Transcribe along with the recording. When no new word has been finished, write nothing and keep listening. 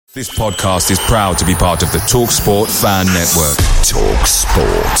This podcast is proud to be part of the TalkSport Fan Network.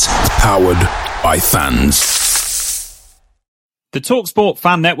 TalkSport. Powered by fans. The TalkSport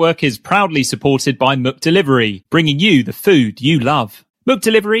Fan Network is proudly supported by McDelivery, bringing you the food you love.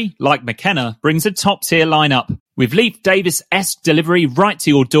 McDelivery, like McKenna, brings a top-tier lineup. With Leif Davis-esque delivery right to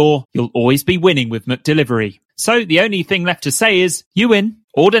your door, you'll always be winning with McDelivery. So the only thing left to say is, you win.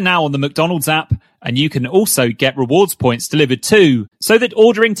 Order now on the McDonald's app, and you can also get rewards points delivered too, so that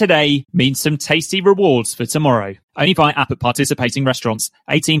ordering today means some tasty rewards for tomorrow. Only via app at participating restaurants.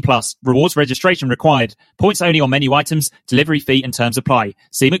 18 plus. Rewards registration required. Points only on menu items. Delivery fee and terms apply.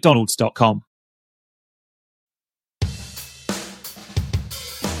 See mcdonalds.com.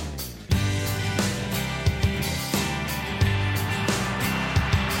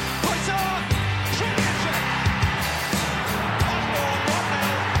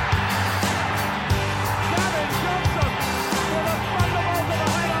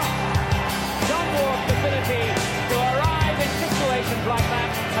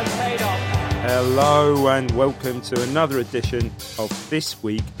 Hello and welcome to another edition of This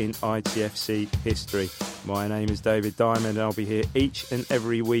Week in ITFC History. My name is David Diamond and I'll be here each and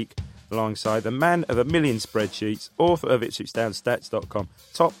every week alongside the man of a million spreadsheets, author of IpswichTownStats.com,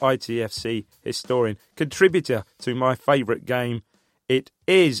 top ITFC historian, contributor to my favourite game. It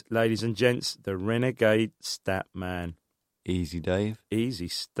is, ladies and gents, the Renegade Stat Man. Easy, Dave. Easy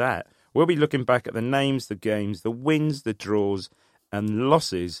stat. We'll be looking back at the names, the games, the wins, the draws and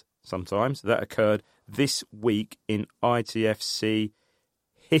losses sometimes that occurred this week in ITFC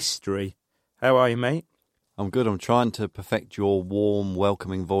history. How are you, mate? I'm good. I'm trying to perfect your warm,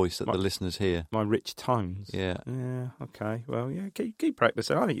 welcoming voice that the listeners hear. My rich tones. Yeah. Yeah. Okay. Well, yeah. Keep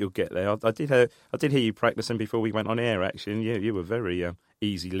practicing. I think you'll get there. I did hear you practicing before we went on air. Actually, and you were very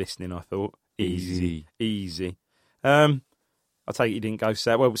easy listening. I thought easy. I'll take it you didn't go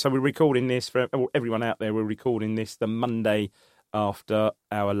sad. Well, so we're recording this for everyone out there. We're recording this the Monday after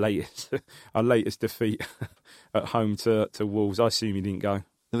our latest defeat at home to Wolves. I assume you didn't go.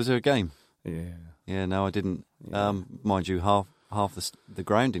 There was a game. Yeah. No, I didn't. Yeah. Mind you, half the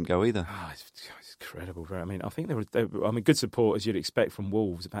ground didn't go either. Oh, it's incredible. I mean, I think they were good support as you'd expect from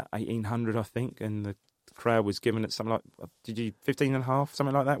Wolves. About 1,800, I think, and the crowd was given it something like 15.5,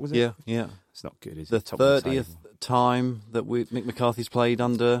 something like that, was it? Yeah. It's not good, is it? The 30th time that Mick McCarthy's played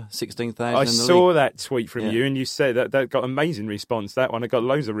under 16,000 I in the saw league. That tweet from you, and you said that got amazing response. That one, it got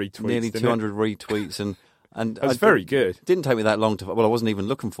loads of retweets. Nearly 200 retweets, and it was very good. Didn't take me that long to. Well, I wasn't even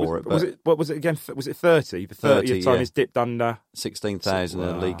looking for it. But what was it again? Was it 30? The 30th time it's dipped under 16,000 in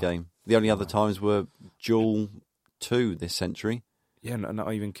a league game. The only other times were dual 2 this century. Yeah,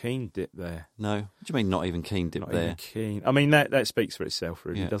 not even Keane dipped there. No. What do you mean not even Keane dipped there? Not even Keane. I mean, that speaks for itself,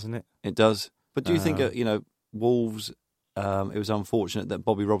 really, doesn't it? It does. But do you think, Wolves, it was unfortunate that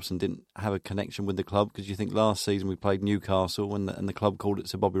Bobby Robson didn't have a connection with the club, because you think last season we played Newcastle and the club called it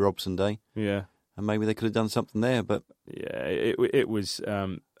Sir Bobby Robson Day. Yeah. And maybe they could have done something there, but... Yeah, it was... I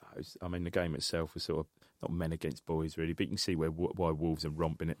mean, the game itself was sort of not men against boys, really, but you can see why Wolves are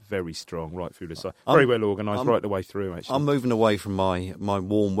romping it. Very strong, right through the side. Very well organised, right the way through, actually. I'm moving away from my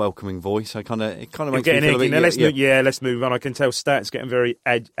warm, welcoming voice. It kind of makes me feel a bit... Let's move on. I can tell Stat's getting very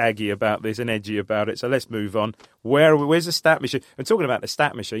aggy about this and edgy about it, so let's move on. Where's the stat machine? And talking about the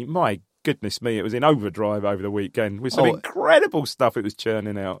stat machine, my goodness me, it was in overdrive over the weekend with some incredible stuff it was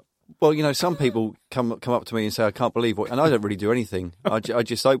churning out. Well, some people come up to me and say, I can't believe what... And I don't really do anything. I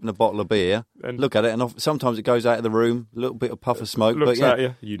just open a bottle of beer, and look at it, and sometimes it goes out of the room, a little bit of puff of smoke. Looks at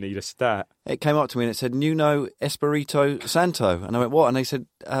you. You need a stat. It came up to me and it said, Nuno Espirito Santo. And I went, what? And they said,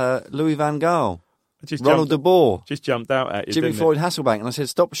 Louis van Gaal, Ronald de Boer. Just jumped out at you, Jimmy Floyd Hasselbank. And I said,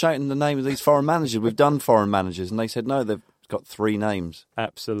 stop shouting the name of these foreign managers. We've done foreign managers. And they said, no, they've got 3 names.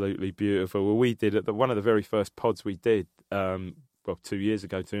 Absolutely beautiful. Well, we did one of the very first pods we did...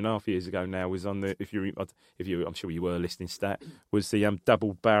 2.5 years ago now, was on the, if you, I'm sure you were listening, Stat, was the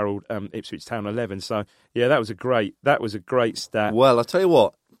double-barreled Ipswich Town 11. So, yeah, that was a great stat. Well, I'll tell you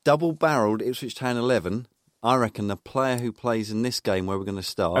what, double-barreled Ipswich Town 11, I reckon the player who plays in this game where we're going to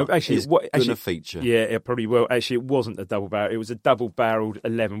start is going to feature. Yeah, it probably will. Actually, it wasn't a double-barrel. It was a double-barreled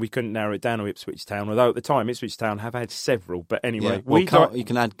 11. We couldn't narrow it down to Ipswich Town, although at the time Ipswich Town have had several. But anyway, you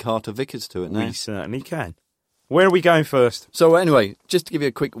can add Carter Vickers to it now. We certainly can. Where are we going first? So anyway, just to give you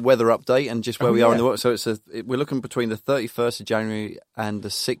a quick weather update and just where we are in the world. So we're looking between the 31st of January and the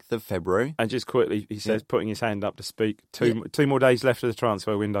 6th of February. And just quickly, he says, putting his hand up to speak, two more days left of the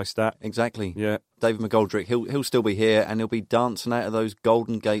transfer window, Stat. Exactly. Yeah. David McGoldrick, he'll still be here and he'll be dancing out of those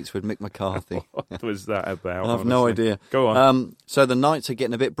golden gates with Mick McCarthy. What was that about? I have no idea. Go on. So the nights are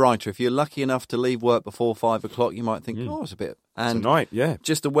getting a bit brighter. If you're lucky enough to leave work before 5 o'clock, you might think, it's a bit And tonight, yeah.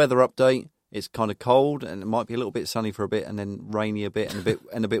 just a weather update. It's kind of cold, and it might be a little bit sunny for a bit, and then rainy a bit,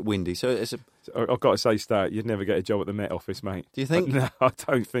 and a bit windy. So it's I've got to say, Stat, you'd never get a job at the Met Office, mate. Do you think? No, I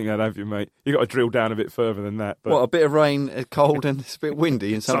don't think I'd have you, mate. You've got to drill down a bit further than that. But a bit of rain, cold, and it's a bit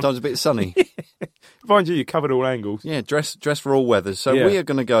windy, and sometimes a bit sunny. Mind you covered all angles. Yeah, dress for all weathers. So we are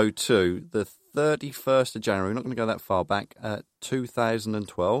going to go to the 31st of January. We're not going to go that far back.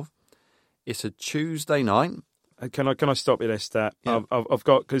 2012. It's a Tuesday night. Can I stop you there, Stat? Yeah. I've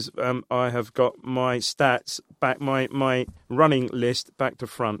got, because I have got my stats back, my running list back to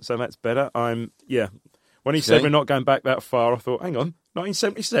front, so that's better. When he said we're not going back that far, I thought, hang on,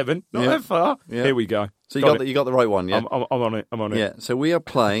 1977, not that far. Yeah. Here we go. So you got the right one, yeah? I'm on it. Yeah, so we are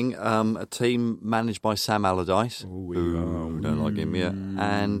playing a team managed by Sam Allardyce. Ooh, don't like him, yeah.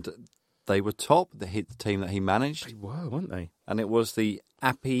 And they were top, the team that he managed. They were, weren't they? And it was the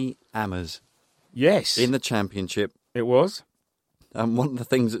Appy Hammers. Yes. In the championship. It was. And one of the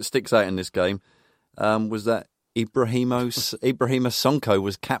things that sticks out in this game was that Ibrahima Sonko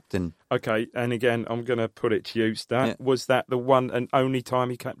was captain. Okay, and again, I'm going to put it to you, Stat. Yeah. Was that the one and only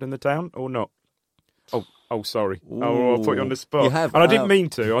time he captained the town, or not? Oh, sorry. Ooh. Oh, I put you on the spot. You have, and I didn't mean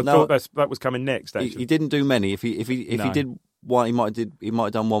to. I thought that was coming next, actually. He didn't do many. If he did one, he might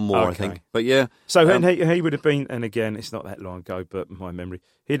have done one more, Okay. I think. But yeah. So he would have been, and again, it's not that long ago, but my memory,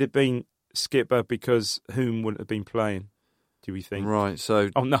 he'd have been skipper because whom wouldn't have been playing, do we think? Right, so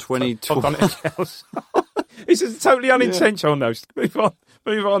 2012. I've done it else. This is totally unintentional. No, move on.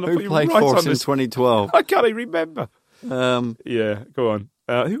 Who played for us in 2012? I can't even remember. Yeah, go on.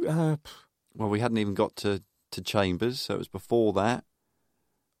 Who? Well, we hadn't even got to Chambers, so it was before that.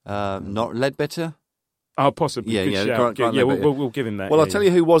 Not Ledbetter? Oh, possibly. Yeah, Grant we'll give him that. Well, I'll tell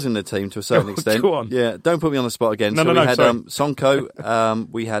you who was in the team to a certain extent. Go on. Yeah, don't put me on the spot again. No, we had sorry. Sonko,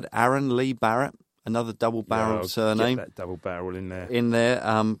 we had Aaron Lee Barrett, another double-barreled surname. Get that double barrel in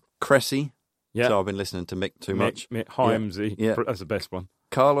there. Cressy. Yeah. So I've been listening to Mick too much. Mick Hymesy. Yeah. That's the best one.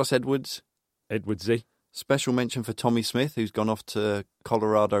 Carlos Edwards. Edwardsy. Special mention for Tommy Smith, who's gone off to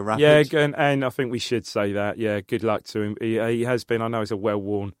Colorado Rapids. Yeah, and I think we should say that. Yeah, good luck to him. He has been, I know it's a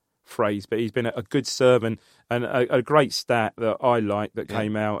well-worn phrase, but he's been a good servant and a great stat that I like that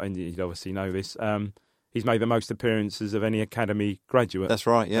came out, and you'd obviously know this. He's made the most appearances of any academy graduate. That's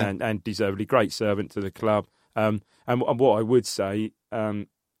right, yeah. And deservedly great servant to the club. And what I would say, it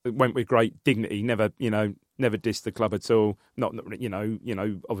went with great dignity, never dissed the club at all. Not,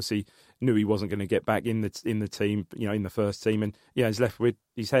 obviously knew he wasn't going to get back in the team, in the first team, and he's left with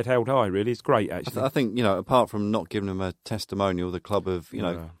his head held high. Really, it's great actually. I think apart from not giving him a testimonial, the club have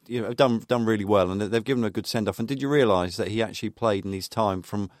have done really well, and they've given him a good send off. And did you realise that he actually played in his time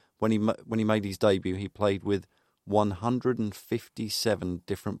from when he made his debut? He played with 157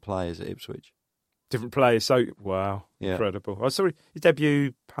 different players at Ipswich. Different players, so wow, incredible. I saw his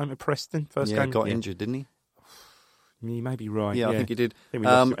debut home at Preston first game. Got injured, didn't he? You may be right. Yeah, I think he did.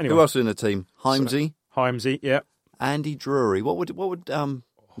 Anyway. Who else was in the team? Hymesy. Hymesy, yeah. Andy Drury. What would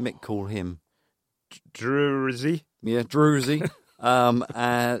Mick call him? Drury. Yeah, Drury.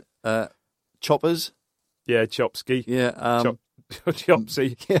 Choppers. Yeah, Chopsky. Yeah.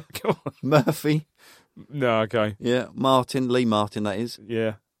 Chopsy. Yeah. Come on. Murphy. No, okay. Yeah, Lee Martin, that is.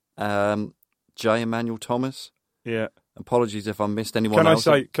 Yeah. J. Emmanuel Thomas. Yeah. Apologies if I missed anyone else.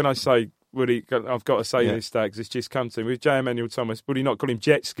 Can I say, would he? I've got to say this, Stat, because it's just come to me. With J. Emmanuel Thomas, would he not call him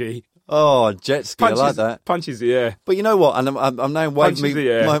Jet Ski? Oh, Jet Ski, I like that. Punches the air. But you know what? And I'm now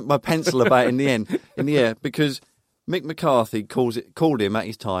waving my pencil about in the air, because Mick McCarthy called him at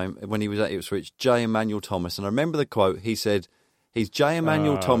his time when he was at Ipswich J. Emmanuel Thomas. And I remember the quote. He said, "He's J.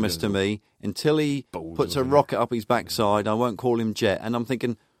 Emmanuel Thomas to me until he puts a rocket up his backside. I won't call him Jet." And I'm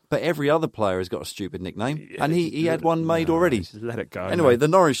thinking, but every other player has got a stupid nickname, and he had one made already. Just let it go. Anyway, the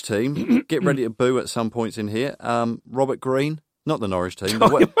Norwich team, get ready to boo at some points in here. Robert Green, not the Norwich team.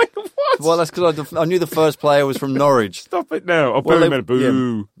 What? Well, that's because I knew the first player was from Norwich. Stop it now. I'll boo him and boo.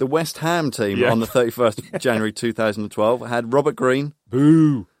 Yeah, the West Ham team on the 31st of January 2012 had Robert Green.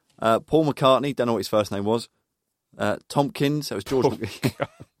 Boo. Paul McCartney, don't know what his first name was. Tompkins, that was George.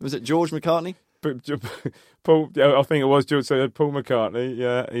 Was it George McCartney? Paul, I think it was George. So he had Paul McCartney.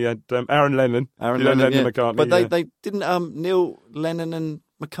 Yeah, he had Aaron Lennon. Lennon, McCartney. But they didn't. Neil Lennon and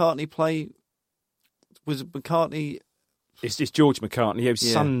McCartney play. Was McCartney? It's just George McCartney. He was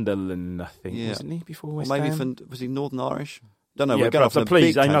Sunderland, I think, wasn't he? Before West Ham? Was he Northern Irish? Don't know. Yeah, we're going off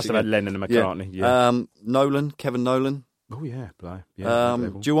please, they must have had Lennon and McCartney. Yeah. Kevin Nolan. Oh yeah,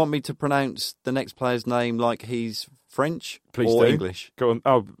 do you want me to pronounce the next player's name like he's French Please or do. English? Go on.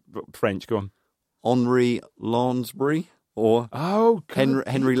 Oh, French. Go on. Henri Lansbury. Or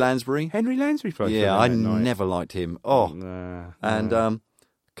Henry Lansbury. Henry Lansbury played. Yeah, I never liked him. And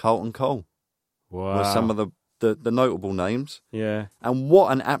Carlton Cole. Wow. Were some of the notable names. Yeah. And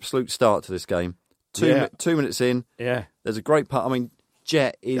what an absolute start to this game. 2 minutes in. Yeah. There's a great part. I mean,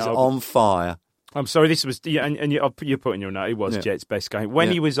 Jet is on fire. I'm sorry, this was, and you're putting your note, it was Jet's best game. When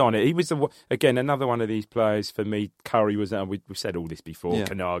he was on it, he was, again, another one of these players, for me, Curry was, we've said all this before,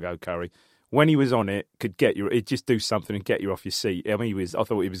 Canago, Curry. When he was on it, it'd just do something and get you off your seat. I mean, I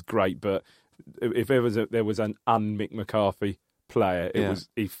thought he was great, but if there was an un-Mick McCarthy player,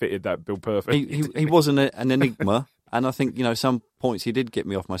 he fitted that bill perfectly. He wasn't an enigma. And I think, some points he did get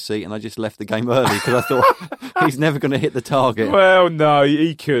me off my seat, and I just left the game early because I thought he's never going to hit the target. Well, no,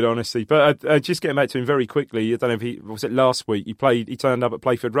 he could, honestly. But just getting back to him very quickly, I don't know if was it last week, he turned up at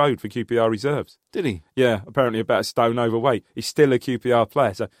Playford Road for QPR reserves. Did he? Yeah, apparently about a stone overweight. He's still a QPR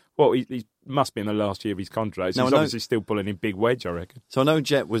player. So, he must be in the last year of his contract. So he's obviously still pulling in big wedge, I reckon. So I know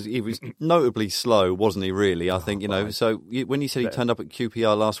Jet was notably slow, wasn't he, really? I think, So when you said he turned up at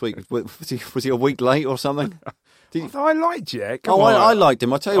QPR last week, was he a week late or something? I liked Jet. I liked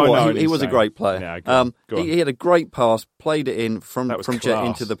him. I tell you what, he was a great player. Yeah, he had a great pass, played it in from Jet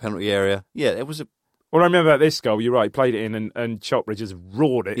into the penalty area. Yeah, it was a. Well, I remember about this goal. You're right. He played it in, and Chopra just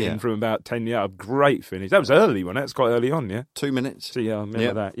roared it in from about 10 yards. Great finish. That was early, wasn't it? That's quite early on, yeah. 2 minutes. So yeah, I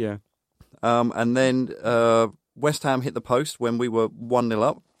remember that. Yeah. And then West Ham hit the post when we were 1-0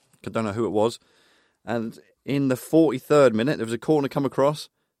 up. I don't know who it was. And in the 43rd minute, there was a corner come across.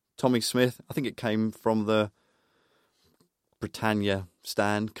 Tommy Smith. I think it came from the Britannia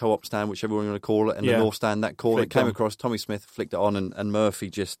stand, co-op stand, whichever one you want to call it, and the North stand, that corner came across. Tommy Smith flicked it on, and Murphy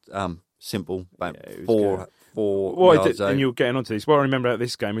just simple, about four yards out. And you're getting onto this. What I remember about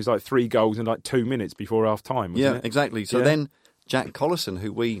this game is like 3 goals in like 2 minutes before half time. Yeah, exactly. So then Jack Collison,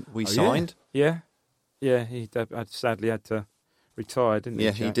 who we signed. Yeah, he sadly had to retire, didn't he?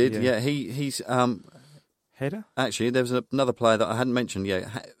 Yeah, Jack? He did. Yeah, he's header. Actually, there was another player that I hadn't mentioned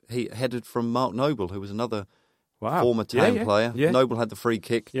yet. He headed from Mark Noble, who was another. Wow. Former Town player. Yeah. Noble had the free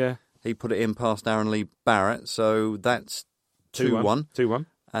kick. Yeah. He put it in past Aaron Lee Barrett. So that's 2-1. 2-1.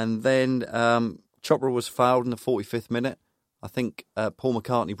 And then Chopra was fouled in the 45th minute. I think Paul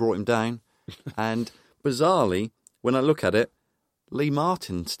McCartney brought him down. And bizarrely, when I look at it, Lee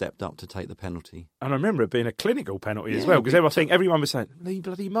Martin stepped up to take the penalty. And I remember it being a clinical penalty as well, because I think everyone was saying, Lee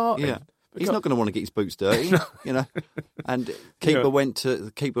bloody Martin. Yeah. He's not going to want to get his boots dirty, And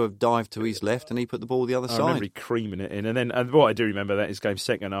the keeper dived to his left, and he put the ball the other side. I remember he creaming it in, and what I do remember that his game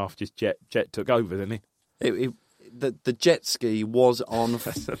second half, just Jet took over, didn't he? The jet ski was on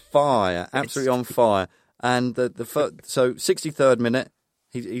fire, absolutely on fire. And so 63rd minute,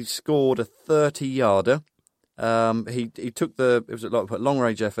 he scored a 30-yarder. He took it was like a long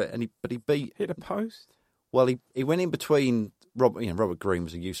range effort, but he hit a post. Well, he went in between. Robert Green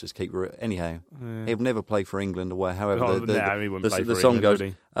was a useless keeper anyhow. Yeah. He'll never play for England or however the song goes.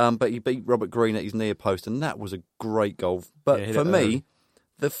 But he beat Robert Green at his near post, and that was a great goal. But for me,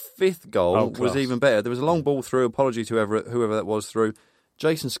 the 5th goal was even better. There was a long ball through. Apology to whoever that was through.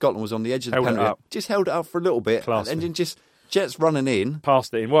 Jason Scotland was on the edge of the penalty. Just held it up for a little bit, and then just Jet's running in.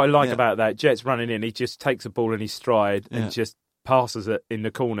 Passed it in. What I like about that, Jet's running in. He just takes the ball in his stride and just passes it in the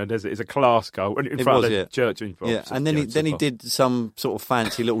corner, does it? It's a class goal in front of the church. And then he did some sort of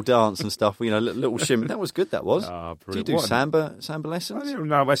fancy little dance and stuff, little shimmy. That was good, that was. Do you do samba lessons?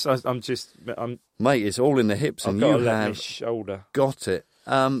 No, I'm mate, it's all in the hips, and you have shoulder. Got it.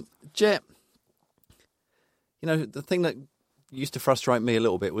 Jet, the thing that used to frustrate me a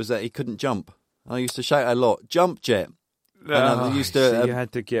little bit was that he couldn't jump. I used to shout a lot, "Jump, Jet!" You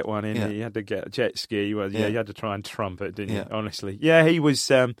had to get one in. Yeah. You had to get a jet ski. You had to try and trump it, didn't you? Honestly, he was.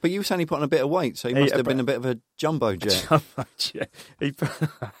 But you were saying he put on a bit of weight, so he must have been a bit of a jumbo jet. He put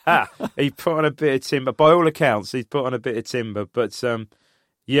on a bit of timber. By all accounts, he put on a bit of timber. But I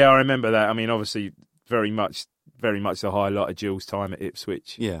remember that. I mean, obviously, very much the highlight of Jules' time at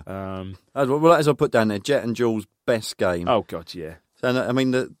Ipswich. Yeah. As I put down there, Jet and Jules' best game. Oh God, yeah. And I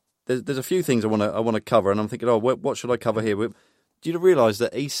mean There's a few things I want to cover, and I'm thinking, what should I cover here? Do you realise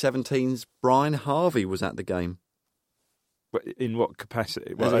that E17's Brian Harvey was at the game? In what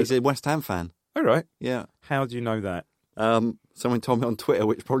capacity? He's a West Ham fan. Oh, right. Yeah. How do you know that? Someone told me on Twitter,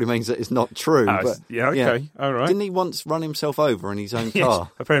 which probably means that it's not true. Okay. Yeah. All right. Didn't he once run himself over in his own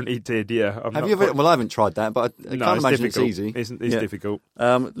car? Apparently he did, yeah. Have you ever? Well, I haven't tried that, but I can't imagine difficult. It's easy. It's difficult.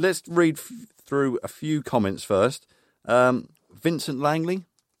 Let's read through a few comments first. Vincent Langley.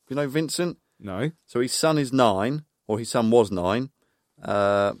 You know Vincent? No. So his son is 9, or his son was 9.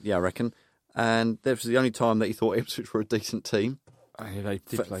 I reckon. And this was the only time that he thought Ipswich were a decent team. They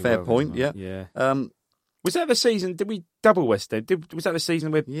did play fair well, point, yeah. Was that the season? double West Ham? Was that the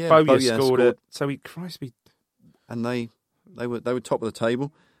season where Bowyer scored? So and they were top of the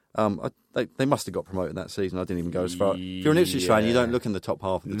table. They must have got promoted that season. I didn't even go as far. If you're an Ipswich fan, you don't look in the top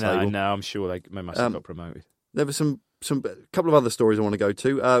half of the table. No, I'm sure they must have got promoted. There were a couple of other stories I want to go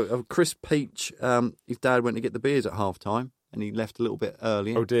to. Chris Peach, his dad went to get the beers at half time and he left a little bit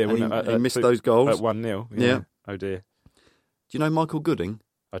early. Oh dear, he missed those goals at 1-0. Yeah. Oh dear. Do you know Michael Gooding?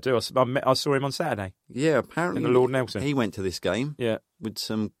 I do. I saw him on Saturday. Yeah, apparently in the Lord Nelson. He went to this game. With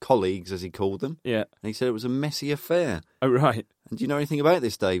some colleagues, as he called them. Yeah, and he said it was a messy affair. Oh right. And do you know anything about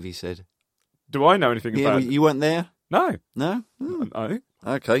this, Dave? He said. Do I know anything about it? You weren't there? No. No? No.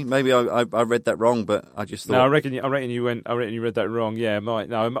 Okay, maybe I read that wrong, but I just thought... No, I reckon you read that wrong. Yeah, Mike.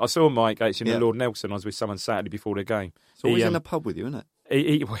 No, I saw Mike actually in the Lord Nelson. I was with someone Saturday before the game. So he's in a pub with you, isn't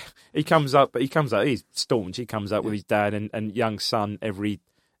it? He comes up, he's staunch. He comes up with his dad and young son every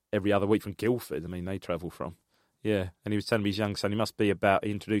other week from Guildford. I mean, they travel from. Yeah, and he was telling me his young son, he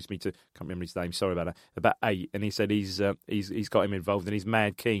introduced me to, can't remember his name, sorry about that, about 8, and he said he's got him involved and he's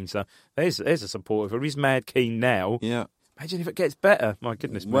mad keen. So there's a supporter. If he's mad keen now, imagine if it gets better. My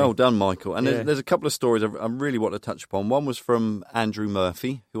goodness me. Well done, Michael. And there's a couple of stories I really want to touch upon. One was from Andrew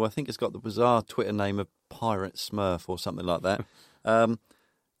Murphy, who I think has got the bizarre Twitter name of Pirate Smurf or something like that.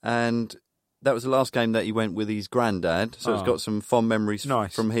 And that was the last game that he went with his granddad, so it's got some fond memories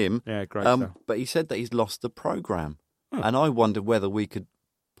from him. Yeah, great stuff. But he said that he's lost the programme. And I wondered whether we could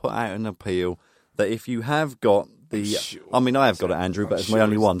put out an appeal that if you have got the... I mean, I have got it, Andrew, but it's my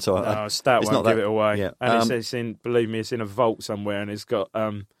only one, so... Stat won't give it away. Yeah. And it's in, believe me, it's in a vault somewhere, and it's got...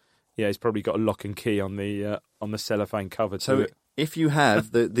 it's probably got a lock and key on the cellophane cover to it. If you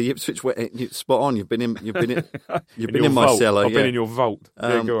have the Ipswich, spot on. You've been in in my cellar. I've been in your vault.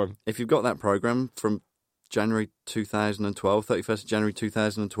 Go on. If you've got that programme from January 2012, 31st of January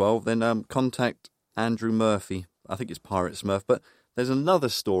 2012, then contact Andrew Murphy. I think it's Pirate Smurf. But there's another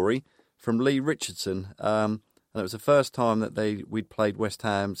story from Lee Richardson, and it was the first time that we'd played West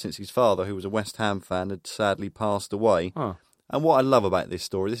Ham since his father, who was a West Ham fan, had sadly passed away. Oh. And what I love about this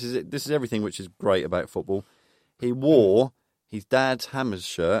story, this is everything which is great about football. He wore his dad's Hammers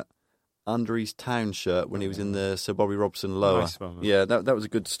shirt under his Town shirt when he was in the Sir Bobby Robson lower. Nice one, man. Yeah, that was a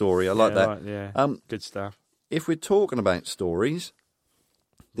good story. I like that. Good stuff. If we're talking about stories,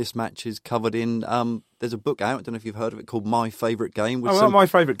 this match is covered in... there's a book out, I don't know if you've heard of it, called My Favourite Game. With My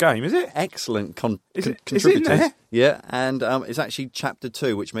Favourite Game, is it? Excellent contributors. Is it in there? Yeah, and it's actually chapter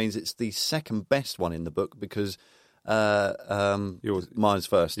 2, which means it's the second best one in the book because... mine's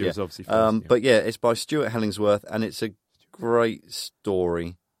first. Yours obviously first. But it's by Stuart Hellingsworth, and it's a great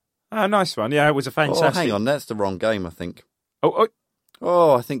story. Oh, nice one. Yeah, it was a fantastic... Oh, hang on, that's the wrong game, I think. Oh,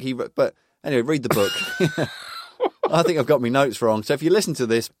 I think But anyway, read the book. I think I've got my notes wrong. So if you listen to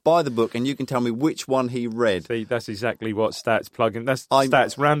this, buy the book, and you can tell me which one he read. See, that's exactly what Stats plugging. That's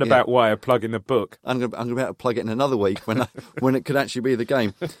Stats' roundabout way of plugging the book. I'm going to be able to plug it in another week when it could actually be the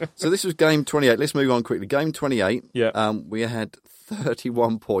game. So this was game 28. Let's move on quickly. Game 28. Yeah. We had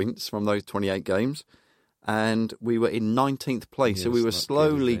 31 points from those 28 games, and we were in 19th place. Yeah, so we were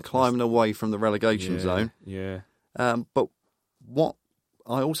slowly climbing away from the relegation zone. Yeah. But what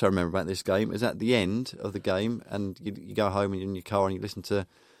I also remember about this game is at the end of the game, and you go home and you're in your car and you listen to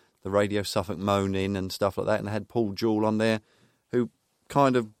the Radio Suffolk moaning and stuff like that, and they had Paul Jewell on there, who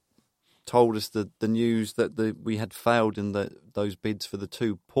kind of told us the news that we had failed in those bids for the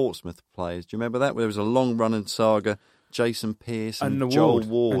 2 Portsmouth players. Do you remember that? There was a long-running saga, Jason Pearce and Joel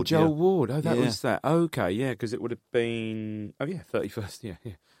Ward. And Joel Ward, that was that. Okay, yeah, because it would have been, 31st, yeah.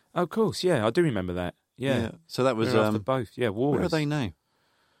 Oh, of course, yeah, I do remember that. Yeah. So that was... after both, Ward. Where are they now?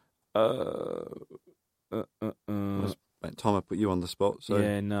 Time I put you on the spot. So.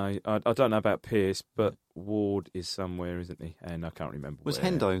 Yeah, no, I don't know about Pearce, but Ward is somewhere, isn't he? And I can't remember. Was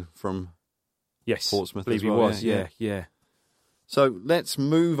Hendo from Portsmouth? I believe as well? He was. Yeah. So let's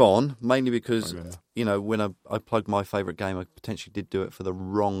move on, mainly because when I plugged My Favourite Game, I potentially did do it for the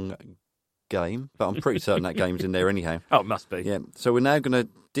wrong game, but I'm pretty certain that game's in there anyhow. Oh, it must be. Yeah. So we're now going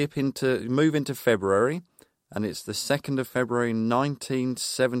to move into February. And it's the 2nd of February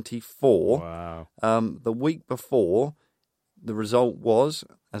 1974. Wow. The week before, the result was,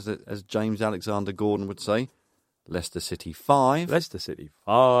 as James Alexander Gordon would say, Leicester City 5. Leicester City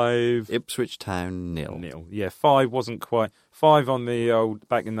 5. Ipswich Town 0. Yeah, 5 wasn't quite... 5 on the old...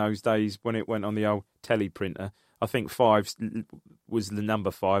 Back in those days, when it went on the old teleprinter, I think 5 was the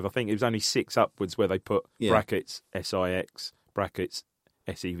number 5. I think it was only 6 upwards where they put brackets, SIX, brackets...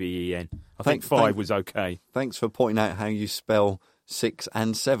 SEVEN. I think 5 was okay. Thanks for pointing out how you spell 6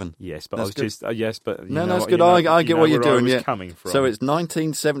 and 7. Yes, but that's I was good. just yes, but that's good. I get what you're doing. Coming from. So it's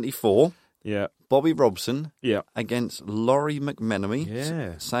 1974. Yeah. Bobby Robson. Yeah. Against Laurie McMenemy.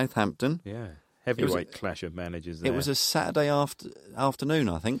 Yeah. Southampton. Yeah. Heavyweight clash of managers there. It was a Saturday afternoon,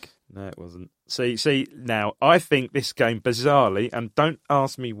 I think. No, it wasn't. See, now, I think this game, bizarrely, and don't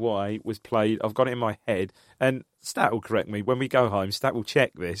ask me why, was played, I've got it in my head, and Stat will correct me. When we go home, Stat will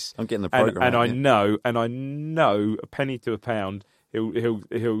check this. I'm getting the programme. And I know, a penny to a pound,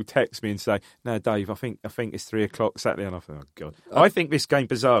 he'll text me and say, no, Dave, I think it's 3 o'clock Saturday. And I think, oh, God. I think this game,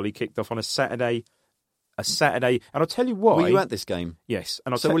 bizarrely, kicked off on a Saturday, and I'll tell you why. Were you at this game? Yes.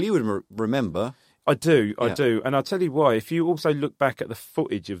 And you would remember. I do. And I'll tell you why. If you also look back at the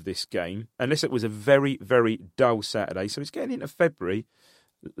footage of this game, unless it was a very, very dull Saturday, so it's getting into February,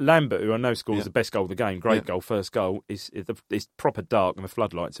 Lambert, who I know scores the best goal of the game, great goal, first goal, is proper dark and the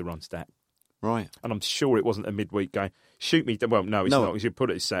floodlights are on, Stat. Right. And I'm sure it wasn't a midweek game. Shoot me. Well, no, it's not. You should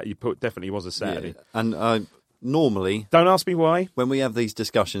put it as Saturday. Definitely was a Saturday. Yeah. And normally... Don't ask me why. When we have these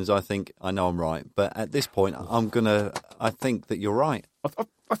discussions, I think I know I'm right. But at this point, I think that you're right.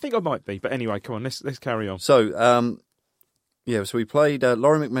 I think I might be. But anyway, come on, let's carry on. So, so we played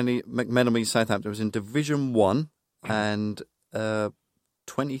Laurie McMenemy Southampton. It was in Division 1 and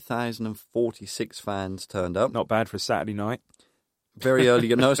 20,046 fans turned up. Not bad for a Saturday night. Very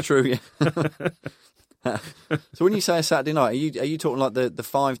early. No, it's true. Yeah. So when you say a Saturday night, are you talking like the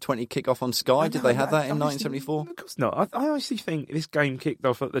 5:20 kickoff on Sky? Did they have that in 1974? Of course not. I actually think this game kicked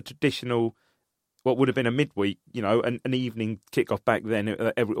off at the traditional, what would have been a midweek, an evening kickoff back then.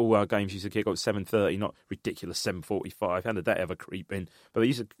 All our games used to kick off at 7:30, not ridiculous 7:45. How did that ever creep in? But they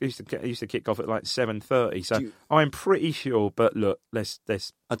used to kick off at like 7:30. So I'm pretty sure. But look, let's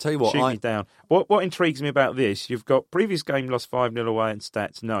I'll tell you what. Shoot me down. What intrigues me about this? You've got previous game lost 5-0 away and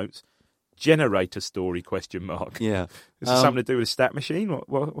Stats notes. Generator story ? Yeah. Is this something to do with a stat machine?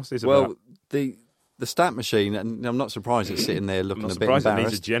 What's this about? Well, the stat machine, and I'm not surprised it's sitting there looking a bit embarrassed. It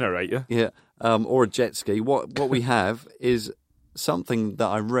needs a generator. Yeah. Or a jet ski. What we have is something that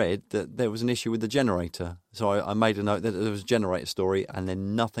I read that there was an issue with the generator. So I made a note that there was a generator story and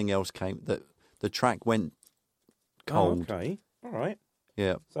then nothing else came. That the track went cold. Oh, okay. All right.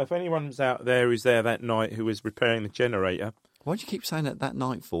 Yeah. So if anyone's out there who's there that night who was repairing the generator... Why do you keep saying that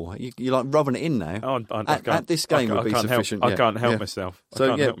night for? You're like rubbing it in now. Oh, at this game would be sufficient. I can't help myself. I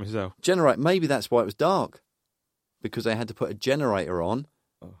can't help myself. Maybe that's why it was dark. Because they had to put a generator on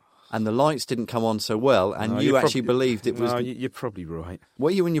and the lights didn't come on so well and you actually believed it was... No, you're probably right. Were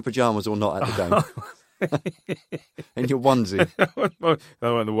you in your pyjamas or not at the game? In your onesie? I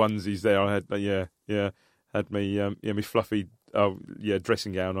went the onesies there. I had had me fluffy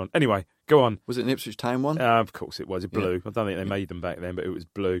dressing gown on. Anyway, go on. Was it an Ipswich Town one? Of course it was. It's blue. Yeah. I don't think they made them back then, but it was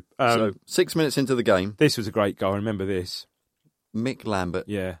blue. So 6 minutes into the game. This was a great goal. I remember this. Mick Lambert.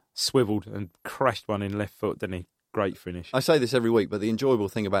 Yeah, swiveled and crashed one in left foot, didn't he? Great finish. I say this every week, but the enjoyable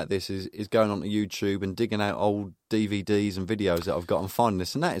thing about this is going onto YouTube and digging out old DVDs and videos that I've got and finding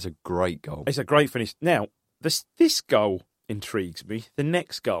this, and that is a great goal. It's a great finish. Now, this goal intrigues me. The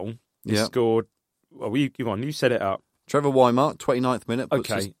next goal is scored... Well, you set it up. Trevor Wymart, 29th minute,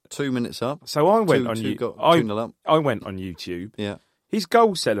 puts us 2 minutes up. So I went on YouTube. I went on YouTube. Yeah. His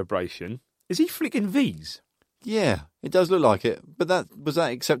goal celebration, is he flicking V's? Yeah, it does look like it. But was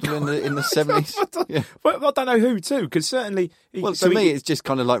that acceptable in the 70s? Well, I don't know who to, because certainly... to me, it's just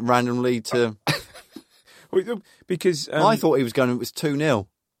kind of like randomly to... Because... I thought it was 2-0.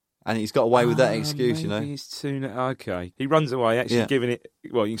 And he's got away with that excuse, Maybe it's 2-0. Okay. He runs away, actually giving it...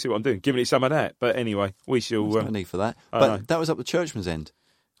 Well, you can see what I'm doing. Giving it some of that. But anyway, we shall... There's no need for that. But that was up the Churchman's End.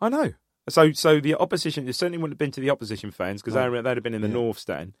 I know. So the opposition... It certainly wouldn't have been to the opposition fans, because they'd have been in the North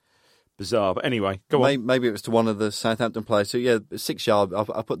stand. Bizarre. But anyway, go on. Maybe it was to one of the Southampton players. So, 6 yard...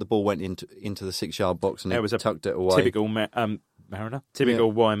 I put the ball went into the 6 yard box and it tucked it away. Typical Mariner.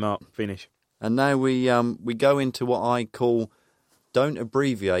 Typical Wymart finish. And now we go into what I call... Don't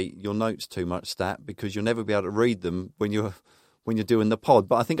abbreviate your notes too much, Stat, because you'll never be able to read them when you're doing the pod.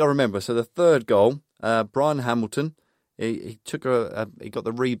 But I think I remember. So the third goal, Brian Hamilton, he got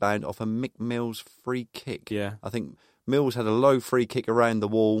the rebound off a Mick Mills free kick. Yeah, I think Mills had a low free kick around the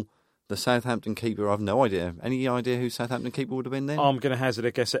wall. The Southampton keeper, I've no idea. Any idea who Southampton keeper would have been then? I'm going to hazard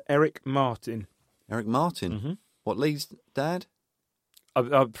a guess at Eric Martin. Eric Martin. Mm-hmm. What, Lee's dad?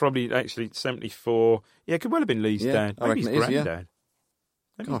 I'd probably actually 74. Yeah, it could well have been Lee's dad. Maybe his granddad.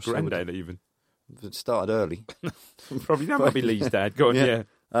 Gosh, granddad even. It started early. Probably that might be Lee's dad. Go on, yeah.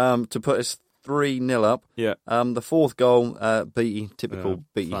 To put us 3-0 up. Yeah. The fourth goal, Beattie, typical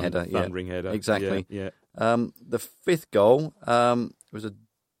Beattie header. Thundering header. Exactly. Yeah. The fifth goal was a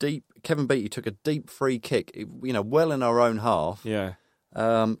deep. Kevin Beattie took a deep free kick. Well in our own half. Yeah.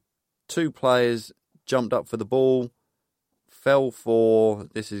 2 players jumped up for the ball. fell for,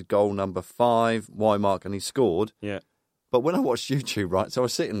 this is goal number 5, Wymark, and he scored. Yeah. But when I watched YouTube, right, so I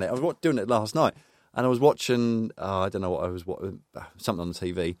was sitting there, I was doing it last night, and I was watching, I don't know what I was watching, something on the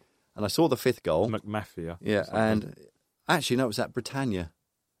TV, and I saw the 5th goal. McMafia. Yeah, and actually, no, it was at Britannia.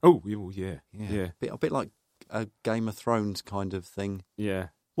 Oh, yeah. A bit like a Game of Thrones kind of thing. Yeah.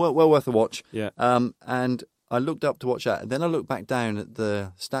 Well worth a watch. Yeah. And I looked up to watch that, and then I looked back down at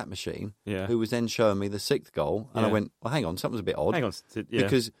the stat machine, who was then showing me the 6th goal, and I went, well, hang on, something's a bit odd. Hang on.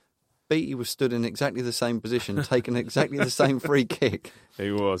 Because Beattie was stood in exactly the same position, taking exactly the same free kick.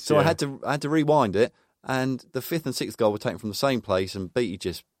 He was, So I had to rewind it, and the 5th and 6th goal were taken from the same place, and Beattie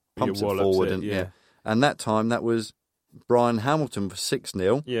just pumps it forward. And that time, that was Brian Hamilton for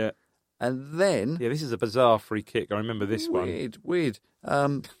 6-0. Yeah. And then... Yeah, this is a bizarre free kick. I remember this one. Weird.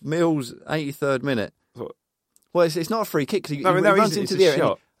 Mills, 83rd minute. Well, it's not a free kick because he runs into the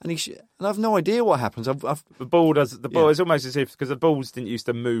area and I have no idea what happens. The ball it's almost as if, because the balls didn't used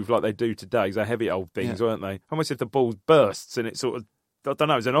to move like they do today. They're heavy old things, weren't they? Almost if the ball bursts and it sort of, I don't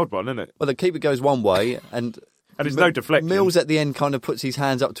know, it's an odd one, isn't it? Well, the keeper goes one way and there's no deflection. Mills at the end kind of puts his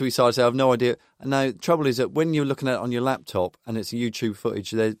hands up to his side and says, I have no idea. And now the trouble is that when you're looking at it on your laptop and it's YouTube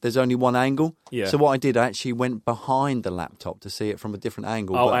footage, there's only one angle. Yeah. So what I did, I actually went behind the laptop to see it from a different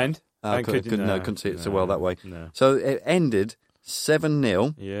angle. Couldn't see it so well that way. No. So it ended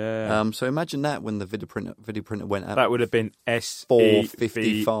 7-0. Yeah. So imagine that when the video printer went up. That would have been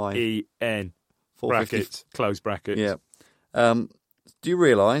S455. Brackets, close brackets. Yeah. Do you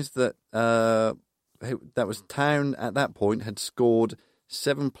realise that that was Town at that point had scored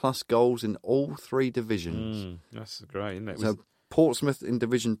 7+ goals in all 3 divisions? That's great, isn't it? So Portsmouth in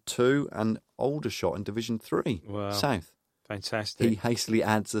Division 2 and Aldershot in Division 3. Wow. South. Fantastic. He hastily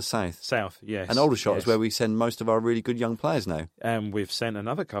adds the South. South, yes. And Aldershot is where we send most of our really good young players now. And we've sent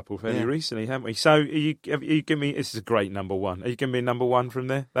another couple fairly recently, haven't we? So, you give me, this is a great number 1. Are you giving me a number 1 from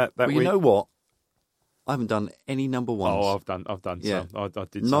there? That well, you know what? I haven't done any number 1s. Oh, I've done some. I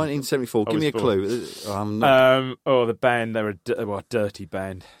did 1974. Give me a clue. The band, they're a dirty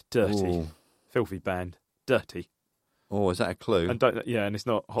band. Dirty. Ooh. Filthy band. Dirty. Oh, is that a clue? And it's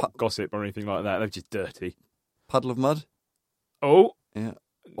not hot gossip or anything like that. They're just dirty. Puddle of Mud? Oh. Yeah.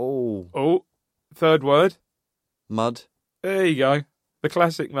 Oh. Oh. 3rd word. Mud. There you go. The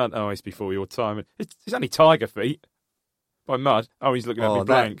classic Mud. Oh, it's before your time. It's only Tiger Feet by Mud. Oh, he's looking at me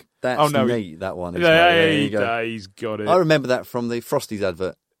blank. That's neat, that one. He's got it. I remember that from the Frosties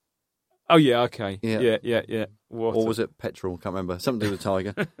advert. Oh, yeah, okay. Yeah. Or was it petrol? Can't remember. Something to do with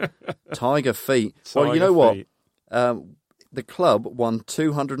Tiger. Tiger Feet. Well, you know what? The club won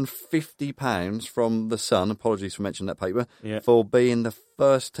 £250 from The Sun, apologies for mentioning that paper, for being the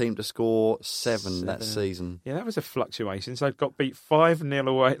first team to score 7 that season. Yeah, that was a fluctuation. So they got beat 5-0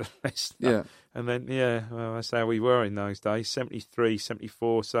 away at Leicester. Yeah. And then, that's how we were in those days. 73,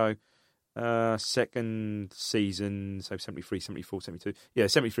 74, so second season, so 73, 74, 72. Yeah,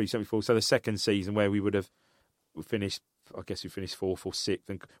 73, 74. So the second season where we would have finished, I guess we finished 4th or 6th,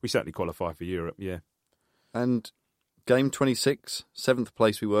 and we certainly qualified for Europe, yeah. And game 26, 7th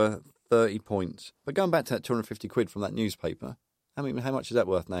place we were, 30 points. But going back to that 250 quid from that newspaper, how much is that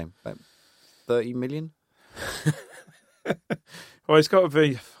worth now? About 30 million? Well, it's got to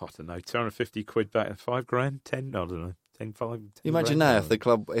be, I don't know, 250 quid back, 5 grand, 10, I don't know, 10, 5, 10 you imagine now if the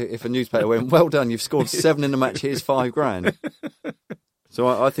club, if a newspaper went, well done, you've scored 7 in the match, here's 5 grand. So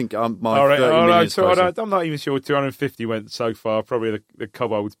I think my 30 million is closer. I'm not even sure 250 went so far. Probably the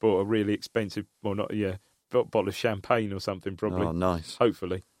Cobbolds bought a really expensive, bottle of champagne or something, probably. Oh, nice.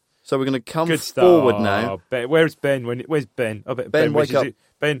 Hopefully. So we're going to come forward now. Where's Ben? Where's Ben? I bet Ben wake up.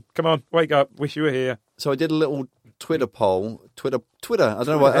 Ben, come on, wake up. Wish you were here. So I did a little Twitter poll. Twitter. I don't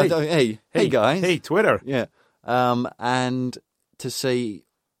know what. Hey guys. Hey, Twitter. Yeah. And to see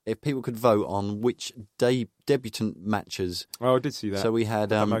if people could vote on which debutant matches. Oh, I did see that. So we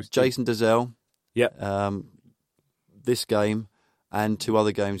had Jason Dazelle. Yep. This game and 2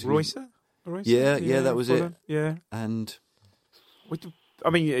 other games. Royce? Yeah, that was it. Yeah. And I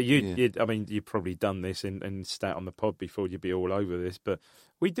mean, you've probably done this and stat on the pod before. You'd be all over this, but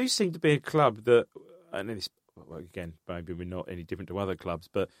we do seem to be a club that, and this, again, maybe we're not any different to other clubs,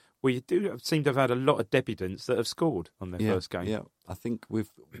 but we do seem to have had a lot of debutants that have scored on their first game. Yeah, I think I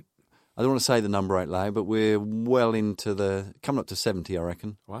don't want to say the number out loud, but we're well into coming up to 70, I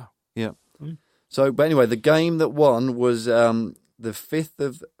reckon. Wow. Yeah. Mm. So, but anyway, the game that won was the 5th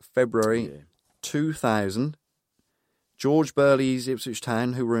of February, 2000. George Burley's Ipswich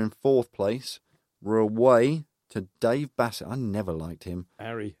Town, who were in 4th place, were away to Dave Bassett. I never liked him.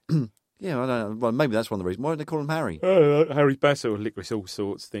 Harry. Yeah, I don't know. Well, maybe that's one of the reasons. Why did they call him Harry? Harry Bassett or Licorice All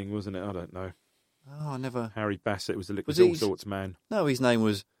Sorts thing, wasn't it? I don't know. Oh, I never... Harry Bassett was the Liquid All Sorts man. No, his name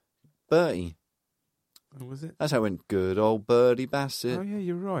was Bertie. Oh, was it? That's how it went. Good old Bertie Bassett. Oh, yeah,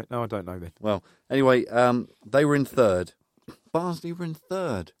 you're right. No, I don't know then. Well, anyway, they were in third. Barnsley were in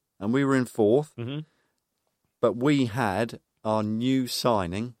third. And we were in fourth. Mm-hmm. But we had our new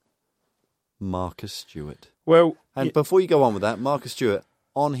signing, Marcus Stewart. Well... And before you go on with that, Marcus Stewart,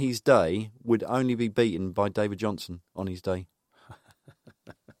 on his day, would only be beaten by David Johnson on his day.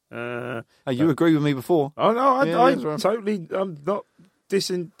 You agree with me before? Oh, no, I totally... I'm not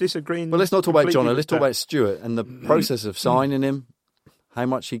disagreeing. Well, let's not talk about Johnny. Let's talk about Stewart and the process of signing him, how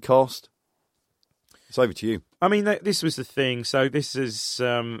much he cost. It's over to you. I mean, this was the thing. So this is...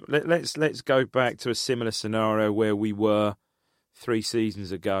 let's go back to a similar scenario where we were 3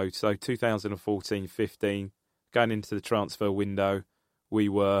 seasons ago. So 2014-15, going into the transfer window, we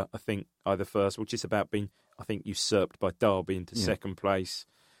were, I think, either first or just about being, I think, usurped by Derby into second place.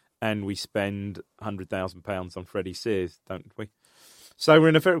 And we spend £100,000 on Freddie Sears, don't we? So we're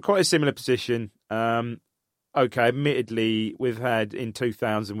in quite a similar position. Okay, admittedly, we've had in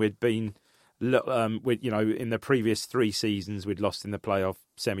 2000, we'd been, in the previous 3 seasons, we'd lost in the playoff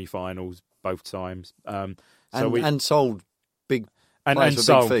semi-finals both times. And sold big. And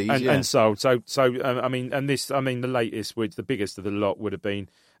sold, big fees, and sold. So the latest, which the biggest of the lot would have been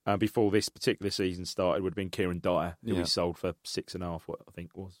before this particular season started, would have been Kieran Dyer, who we sold for 6.5, what I think,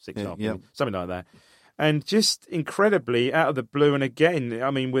 or 6.5 million, something like that. And just incredibly out of the blue, and again,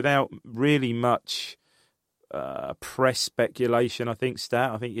 I mean, without really much press speculation, I think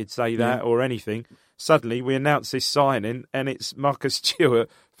you'd say that or anything. Suddenly, we announce this signing, and it's Marcus Stewart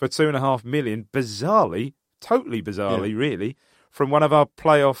for $2.5 million. Totally bizarrely, really. From one of our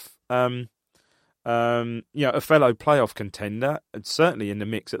playoff, a fellow playoff contender, and certainly in the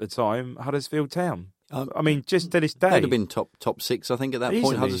mix at the time, Huddersfield Town. I mean, just to this day, they'd have been top 6, I think, at that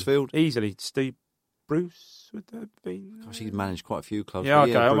point. Huddersfield easily. Steve Bruce would that have been? Gosh, he's managed quite a few clubs. Yeah,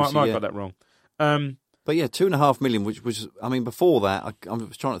 okay, I might have got that wrong. But yeah, $2.5 million, which was, I mean, before that, I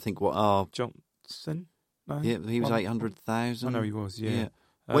was trying to think what our Johnson. No? Yeah, he was 800,000. I know he was. Yeah.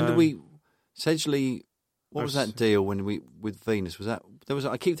 When did we Sedgley? What was that deal with Venus? I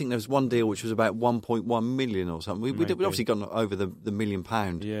keep thinking there was one deal which was about 1.1 million or something. We'd obviously gone over the £1 million.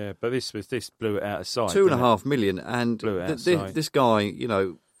 Yeah, but this blew it out of sight. $2.5 million, and this guy,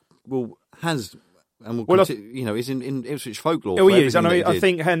 is in Ipswich folklore. Oh, he is. And I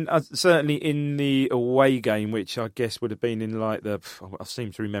think certainly in the away game, which I guess would have been in I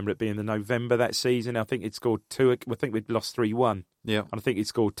seem to remember it being the November that season. I think it scored 2. I think we'd lost 3-1. Yeah, and I think it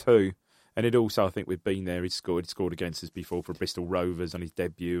scored 2. And it also, I think we'd been there. He'd scored against us before for Bristol Rovers on his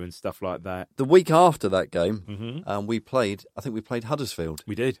debut and stuff like that. The week after that game, we played Huddersfield.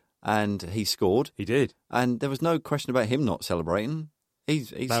 We did. And he scored. He did. And there was no question about him not celebrating. He's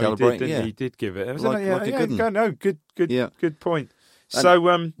celebrating. He did give it. Good point. And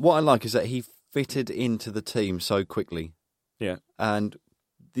so what I like is that he fitted into the team so quickly. Yeah. And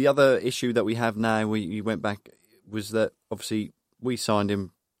the other issue that we have now, we went back, was that obviously we signed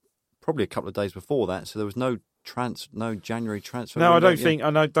him probably a couple of days before that, so there was no January transfer. No, I don't think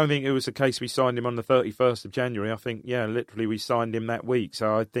it was the case. We signed him on the 31st of January. I think, literally we signed him that week.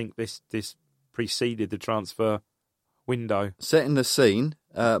 So I think this preceded the transfer window. Setting the scene,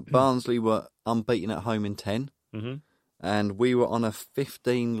 Barnsley were unbeaten at home in 10, and we were on a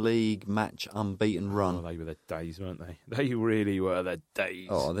 15-league match unbeaten run. Oh, they were the days, weren't they? They really were the days.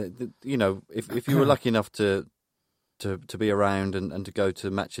 Oh, if you were lucky enough to be around and to go to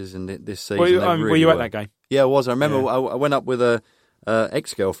matches in this season. Were you at that game? Yeah, I was. I remember I went up with a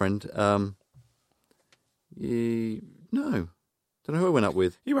ex-girlfriend. No. Don't know who I went up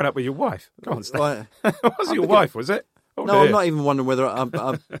with. You went up with your wife. Go on, Stan. Was it your wife, was it? Oh, no, dear. I'm not even wondering whether...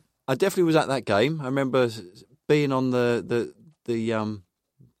 I definitely was at that game. I remember being on the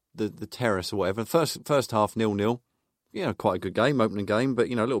terrace or whatever. First half 0-0. Quite a good game, opening game, but,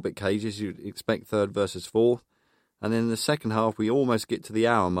 a little bit cagey as you'd expect, third versus fourth. And then in the second half, we almost get to the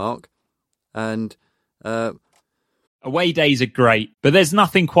hour mark. And away days are great, but there's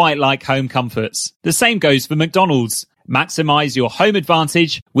nothing quite like home comforts. The same goes for McDonald's. Maximise your home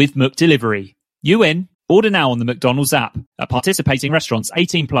advantage with McDelivery. You in? Order now on the McDonald's app. At participating restaurants,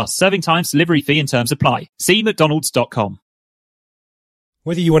 18+, serving times, delivery fee and terms apply. See mcdonalds.com.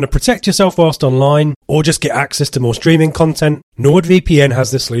 Whether you want to protect yourself whilst online or just get access to more streaming content, NordVPN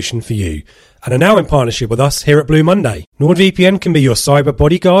has the solution for you and are now in partnership with us here at Blue Monday. NordVPN can be your cyber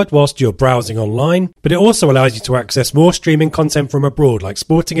bodyguard whilst you're browsing online, but it also allows you to access more streaming content from abroad like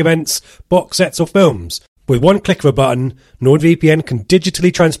sporting events, box sets or films. With one click of a button, NordVPN can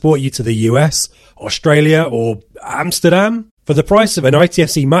digitally transport you to the US, Australia or Amsterdam. For For the price of an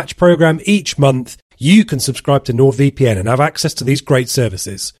ITFC match programme each month, you can subscribe to NordVPN and have access to these great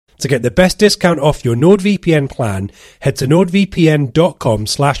services. To get the best discount off your NordVPN plan, head to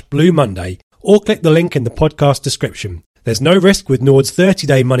nordvpn.com/Blue Monday or click the link in the podcast description. There's no risk with Nord's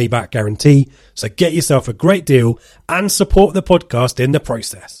 30-day money-back guarantee, so get yourself a great deal and support the podcast in the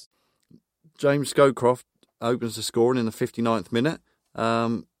process. James Scowcroft opens the scoring in the 59th minute.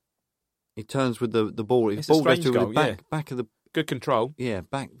 He turns with the ball. His ball goes to the back of the... Good control. Yeah,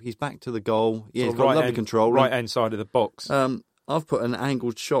 he's back to the goal. Yeah, he's got lovely control. Right-hand side of the box. I've put an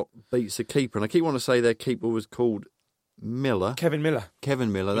angled shot beats the keeper, and I keep wanting to say their keeper was called Miller. Kevin Miller,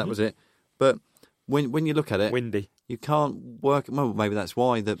 that was it. But when you look at it... Windy. You can't work... Well, maybe that's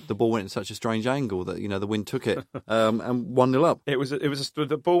why the ball went in such a strange angle that, the wind took it and 1-0 up.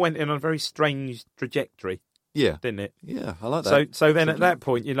 The ball went in on a very strange trajectory. Yeah. Didn't it? Yeah, I like that. So then at that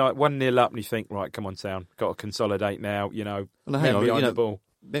point, you're like 1-0 up and you think, right, come on, Sound. Got to consolidate now, Well, hang on, behind the ball.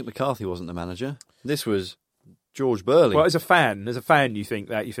 Mick McCarthy wasn't the manager. This was George Burley. Well, as a fan, you think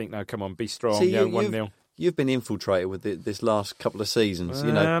that. You think, no, come on, be strong, 1-0. You've been infiltrated with this last couple of seasons.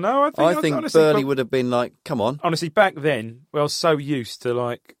 No, I think honestly, Burley would have been like, come on. Honestly, back then, I was so used to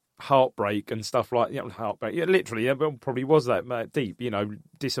like heartbreak and stuff like heartbreak. Yeah, literally, it probably was that deep.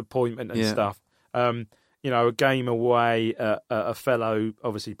 Disappointment and stuff. A game away, a fellow,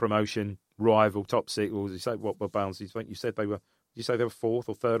 obviously promotion rival, top six. Or you say what were Barnsley's? You said they were. You say they were fourth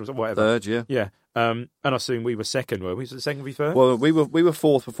or third or whatever. Third, yeah. Yeah. And I assume we were second, were we? Was it second v third? Well, we were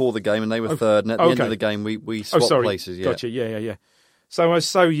fourth before the game and they were third. And at the end of the game, we swapped places. Yeah. Gotcha. Yeah. So I was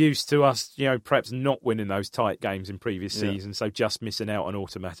so used to us, perhaps not winning those tight games in previous seasons, so just missing out on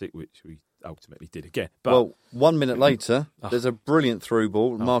automatic, which we ultimately did again. But 1 minute later, there's a brilliant through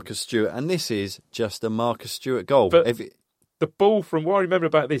ball, Marcus Stewart, and this is just a Marcus Stewart goal. But the ball, from what I remember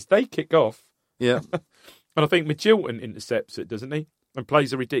about this, they kick off. Yeah. And I think Magilton intercepts it, doesn't he? And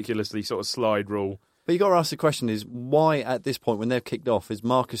plays a ridiculously sort of slide rule. But you got to ask the question is, why at this point when they're kicked off is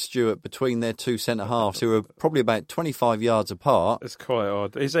Marcus Stewart between their two centre-halves who are probably about 25 yards apart? It's quite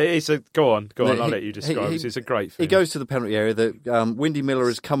odd. Go on, I'll let you describe it. It's a great thing. He goes to the penalty area. Windy Miller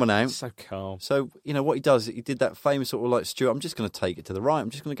is coming out. It's so calm. So, what he does, he did that famous sort of like, Stewart, I'm just going to take it to the right. I'm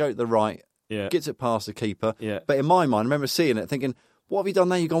just going to go to the right. Yeah. Gets it past the keeper. Yeah. But in my mind, I remember seeing it thinking, what have you done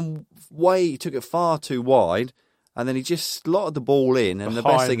now? You've gone you took it far too wide. And then he just slotted the ball in, and the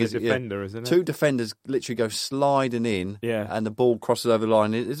best thing is, isn't it? Two defenders literally go sliding in, and the ball crosses over the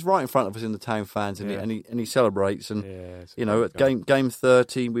line. It's right in front of us in the town fans, and he celebrates. And at game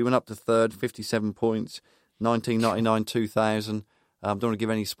 30, we went up to third, 57 points, 1999, 2000. Don't want to give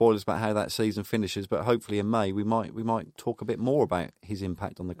any spoilers about how that season finishes, but hopefully in May we might talk a bit more about his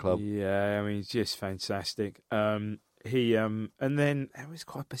impact on the club. Yeah, I mean, he's just fantastic. And then it was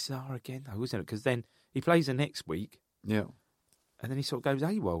quite bizarre again, though, wasn't it? Because then he plays the next week. Yeah. And then he sort of goes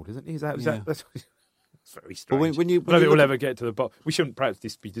AWOL, doesn't he? That's very strange. But when you I don't think we'll ever get to the bottom. We shouldn't perhaps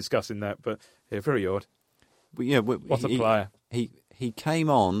be discussing that, but very odd. But yeah, what a player. He came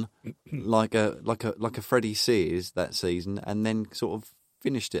on like a Freddie Sears that season, and then sort of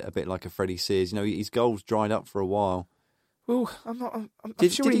finished it a bit like a Freddie Sears. His goals dried up for a while. Well, I'm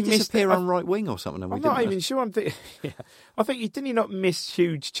did sure he disappear on right wing or something? I'm not even sure. I think did he not miss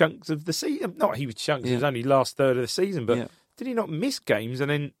huge chunks of the season? Not huge chunks. It was only last third of the season, but did he not miss games? And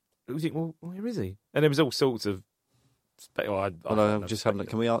then it was well, where is he? And there was all sorts of. I'm just having.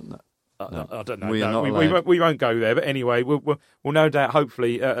 Can we? No. I don't know. We won't go there. But anyway, we'll no doubt,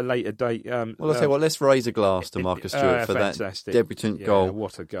 hopefully, at a later date. Well, I'll tell you what. Let's raise a glass to Marcus Stewart for fantastic. that debutant goal.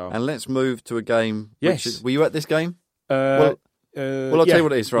 What a goal! And let's move to a game. Yes. Were you at this game? Well, I'll tell you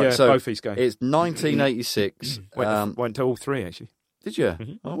what it is. Right. Yeah, so both these games. It's 1986. Went to all three actually. Did you?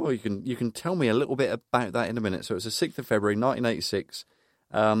 Mm-hmm. Oh well, you can tell me a little bit about that in a minute. So it's the 6th of February, 1986.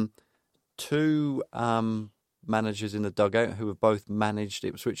 Two managers in the dugout who have both managed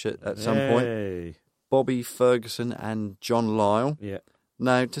Ipswich at some point. Bobby Ferguson and John Lyle. Yeah.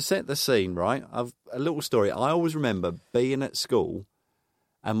 Now, to set the scene, right, I've a little story. I always remember being at school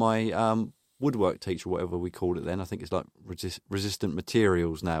and my woodwork teacher, whatever we called it then, I think it's like resistant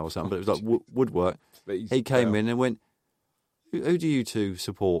materials now or something, but it was like woodwork. He came in and went, who do you two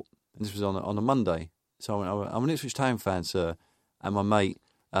support? And this was on a Monday. So I went, I'm an Ipswich Town fan, sir. And my mate,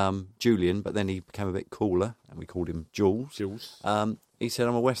 Julian, but then he became a bit cooler, and we called him Jules. He said,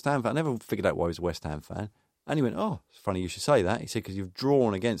 I'm a West Ham fan. I never figured out why he was a West Ham fan. And he went, it's funny you should say that. He said, because you've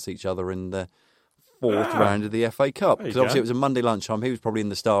drawn against each other in the fourth round of the FA Cup. Because obviously it was a Monday lunchtime. He was probably in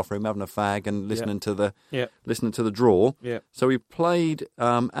the staff room having a fag and listening to the draw. Yeah. So we played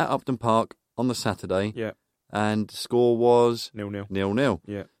at Upton Park on the Saturday. Yeah. And the score was 0-0. 0-0.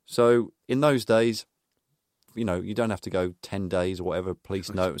 Yeah. So in those days, you don't have to go 10 days or whatever,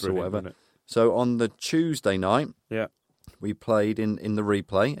 police notice or whatever. So on the Tuesday night, we played in the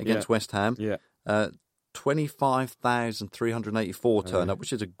replay against West Ham. 25,384 turn up,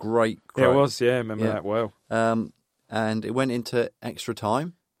 which is a great crowd. Yeah, it was, I remember that well. And it went into extra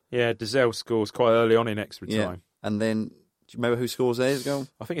time. Yeah, Dazelle scores quite early on in extra time. And then, do you remember who scores there?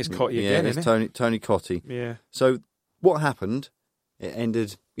 I think it's Cottee again, it's isn't it? Tony Cottee. Yeah. So what happened, it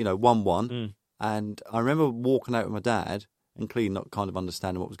ended, 1-1. And I remember walking out with my dad and clearly not kind of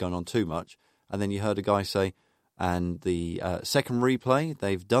understanding what was going on too much. And then you heard a guy say, and the second replay,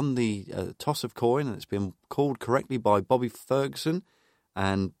 they've done the toss of coin and it's been called correctly by Bobby Ferguson.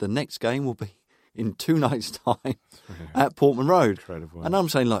 And the next game will be in 2 nights' time at Portman Road. Incredible. And I'm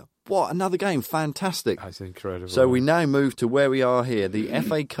saying, like, what, another game? Fantastic. That's incredible. So we now move to where we are here, the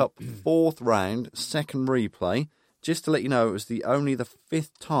FA Cup 4th round, second replay. Just to let you know, it was only the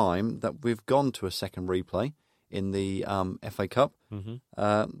 5th time that we've gone to a second replay in the FA Cup.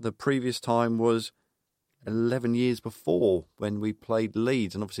 The previous time was 11 years before when we played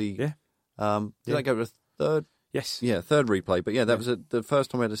Leeds. And obviously, did I go to a third? Yes. Yeah, third replay. But that was the first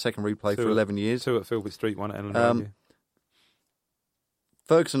time we had a second replay for 11 years. 2 at Filbert Street, 1 at Elland.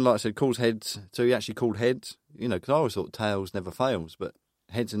 Ferguson, like I said, calls heads. So he actually called heads, because I always thought tails never fails. But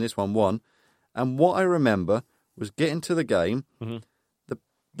heads in this one won. And what I remember was getting to the game.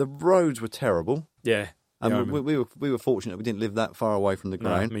 The roads were terrible. Yeah. And we were fortunate we didn't live that far away from the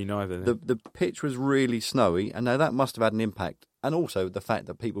ground. No, me neither. The pitch was really snowy. And now that must have had an impact. And also the fact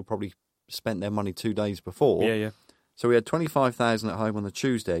that people probably spent their money 2 days before. Yeah. So we had 25,000 at home on the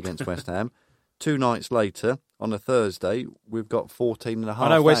Tuesday against West Ham. 2 nights later, on a Thursday, we've got 14,500. I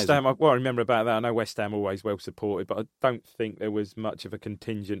know West Ham, I remember about that, I know West Ham always well supported, but I don't think there was much of a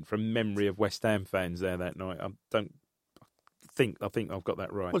contingent from memory of West Ham fans there that night. I think I've got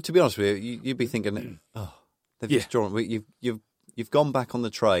that right. Well, to be honest with you, you'd be thinking, they've just drawn. You've gone back on the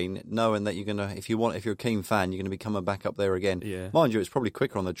train knowing that you're going to, if you're a keen fan, you're going to be coming back up there again. Yeah. Mind you, it's probably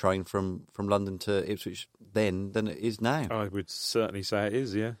quicker on the train from London to Ipswich then than it is now. I would certainly say it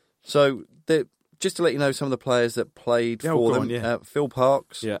is, yeah. So, just to let you know some of the players that played for them. Phil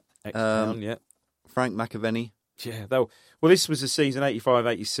Parks. Yeah. Ex-Town, Frank McAvenny. Yeah. Well, this was the season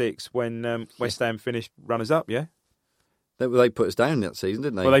 85-86 when West Ham finished runners-up, yeah? They put us down that season,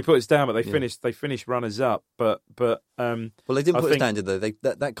 didn't they? Well, they put us down, but they finished runners-up. But well, they didn't put us down, did they?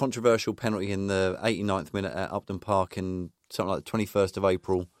 That controversial penalty in the 89th minute at Upton Park in something like the 21st of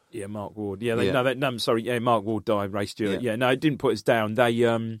April. Yeah, Mark Ward. Mark Ward died, Ray Stewart. Yeah, no, it didn't put us down.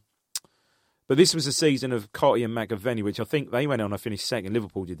 But this was a season of Cottee and McAvenny, which I think they went on. I finished second.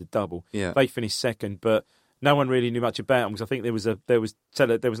 Liverpool did the double. Yeah, they finished second, but no one really knew much about them because I think there was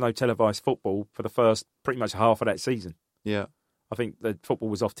no televised football for the first pretty much half of that season. Yeah, I think the football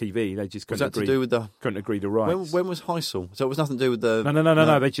was off TV. They just couldn't agree. To do with couldn't agree the rights. When was Heysel? So it was nothing to do with the.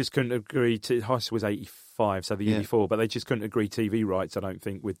 No. They just couldn't agree to. Heysel was 85, so the year before, but they just couldn't agree TV rights. I don't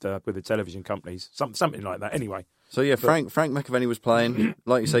think with the television companies, something like that. Anyway. So Frank McAvenny was playing,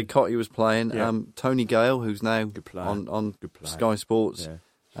 like you say, Cottee was playing. Yeah. Tony Gale, who's now on Sky Sports,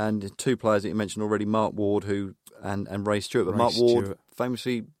 and 2 players that you mentioned already, Mark Ward, and Ray Stewart. But Mark Ward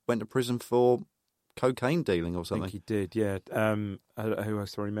famously went to prison for cocaine dealing or something. I think he did, yeah. Who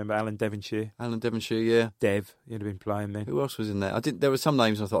else do I remember? Alan Devonshire, yeah. Dev, he'd have been playing then. Who else was in there? There were some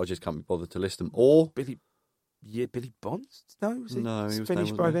names I thought I just can't be bothered to list them. Or Billy Bonds? No, was he? No, he was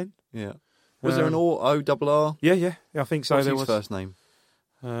finished by then. Yeah. Was there an O-R-R? Yeah, I think so. What's there his was first name?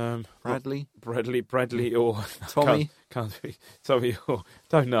 Bradley, or Tommy. Can't be Tommy, or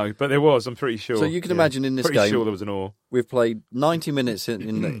don't know, but there was. I'm pretty sure. So you can imagine in this pretty game, sure there was an or. We've played 90 minutes at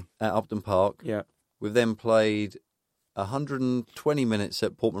Upton Park. Yeah. We've then played 120 minutes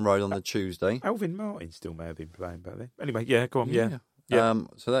at Portman Road on the Tuesday. Alvin Martin still may have been playing back then. Anyway, go on. Yeah.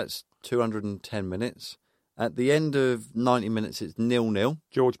 So that's 210 minutes. At the end of 90 minutes, it's 0-0.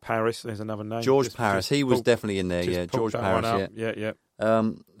 George Paris, there's another name. George Paris, he was definitely in there. Yeah, George Paris. Yeah.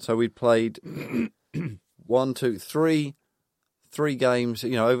 So we played 1, 2, 3 games.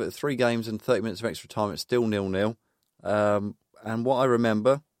 Over 3 games and 30 minutes of extra time. It's still 0-0. And what I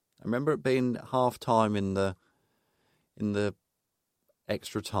remember it being half time in the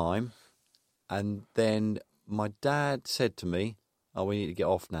extra time, and then my dad said to me, "Oh, we need to get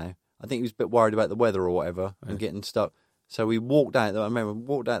off now." I think he was a bit worried about the weather or whatever and getting stuck. So we walked out. I remember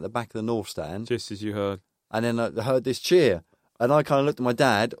walked out the back of the North Stand, just as you heard, and then I heard this cheer, and I kind of looked at my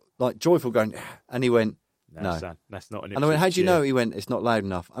dad like joyful, going, and he went, "No, son, that's not an." And I went, "How do you know?" He went, "It's not loud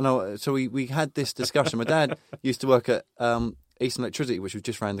enough." And so we had this discussion. My dad used to work at Eastern Electricity, which was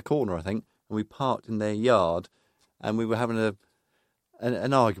just round the corner, I think, and we parked in their yard, and we were having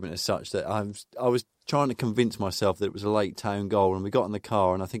an argument as such that I was trying to convince myself that it was a Lake Town goal, and we got in the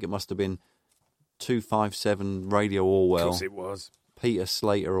car, and I think it must have been 257 Radio Orwell. Of course it was. Peter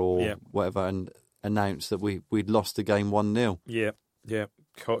Slater or whatever, and announced that we'd lost the game 1-0. Yeah.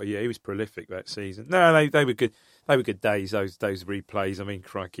 He was prolific that season. No, they were good. They were good days. Those replays. I mean,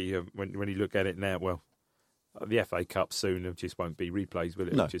 crikey, when you look at it now, well, the FA Cup soon just won't be replays, will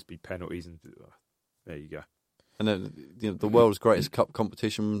it? No. It'll just be penalties, and there you go. And then, the world's greatest cup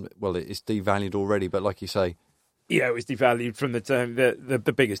competition. Well, it's devalued already, but like you say, yeah, it was devalued from the time.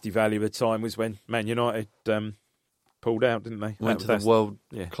 The biggest devalue of the time was when Man United pulled out, didn't they? Went to the World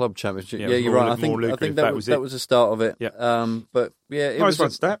Club Championship. Yeah, you're right. I think that was the start of it. Yeah. But yeah, it nice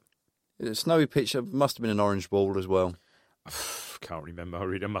was stat. A snowy pitch. It must have been an orange ball as well. Can't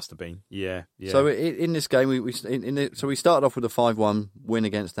remember. It must have been. Yeah. So in this game, we started off with a 5-1 win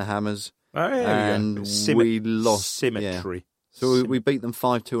against the Hammers. Oh, yeah, and we lost. Symmetry. Yeah. So we beat them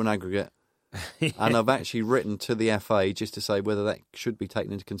 5-2 on aggregate. And I've actually written to the FA just to say whether that should be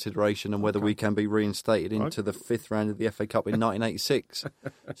taken into consideration and whether we can be reinstated into the 5th round of the FA Cup in 1986.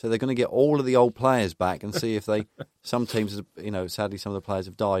 So they're going to get all of the old players back and see if some teams, sadly some of the players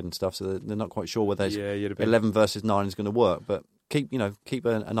have died and stuff, so they're not quite sure whether 11 versus 9 is going to work. But keep an eye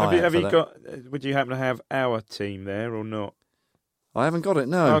out for that. Would you happen to have our team there or not? I haven't got it,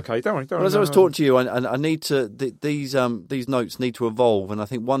 no. Okay, don't worry. Well, as I was talking to you, I need to. These notes need to evolve, and I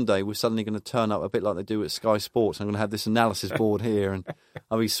think one day we're suddenly going to turn up a bit like they do at Sky Sports. I'm going to have this analysis board here, and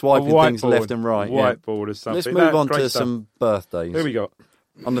I'll be swiping things left and right. Whiteboard or something. Let's move on to some birthdays. Who we got?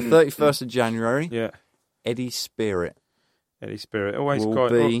 On the 31st of January, Eddie Spirit. Eddie Spirit. Always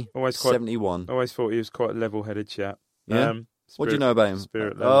quite 71. Always thought he was quite a level-headed chap. Yeah. What do you know about him?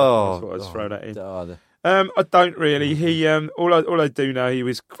 Spirit level. I thought I'd throw that in. I don't really. He all I do know,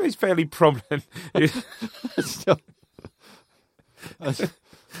 he's fairly prominent.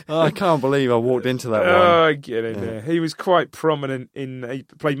 I can't believe I walked into that one. Oh, get in there. He was quite prominent he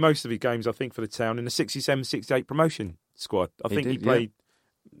played most of his games, I think, for the Town in the 67-68 promotion squad. I think he played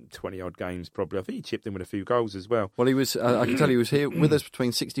 20-odd games, probably. I think he chipped in with a few goals as well. Well, he was. I can tell you, he was here with us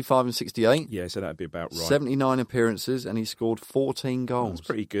between 65 and 68. Yeah, so that'd be about right. 79 appearances, and he scored 14 goals. That's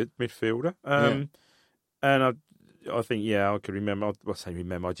pretty good midfielder. And I think, I could remember. I say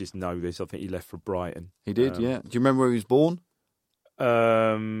remember. I just know this. I think he left for Brighton. He did, yeah. Do you remember where he was born?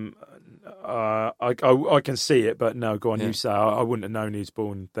 I can see it, but no. Go on, you say. I wouldn't have known he was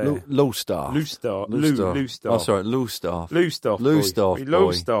born there. Lowestoft. Lowestoft. Oh, sorry, Lowestoft.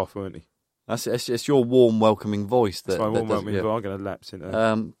 Lowestoft, weren't he? It's your warm, welcoming voice. That's my warm, welcoming voice. I'm going to lapse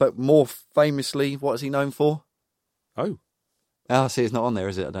into. But more famously, what is he known for? Oh. See, it's not on there,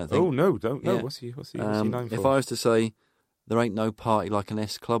 is it? I don't think. Oh, no, don't know. What's he known for? If I was to say, there ain't no party like an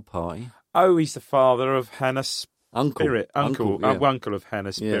S-Club party. Oh, he's the father of Hannah Spirit. Uncle of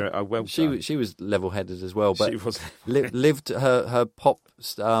Hannah Spirit. Yeah. Oh, well she was level-headed as well, but she was lived her pop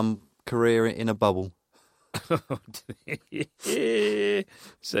career in a bubble. So you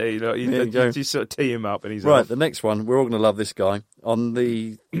just sort of tee him up and he's right. off. The next one, we're all going to love this guy. On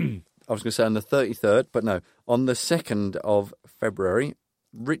the... I was going to say on the 33rd, but no. On the 2nd of February,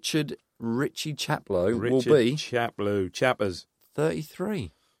 Richie Chaplow will be... Chappers.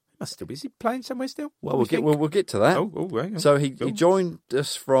 33. Is he playing somewhere still? Well, we'll get to that. Right. So he joined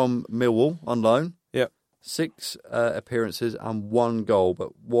us from Millwall on loan. Yeah. 6 appearances and 1 goal, but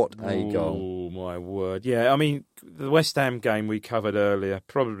what a goal. Oh, my word. Yeah, I mean, the West Ham game we covered earlier,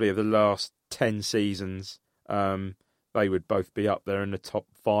 probably of the last 10 seasons, they would both be up there in the top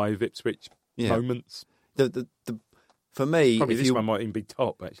 5 Ipswich moments. For me... Probably this one might even be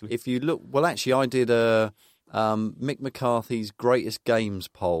top, actually. If you look... Well, actually, I did Mick McCarthy's greatest games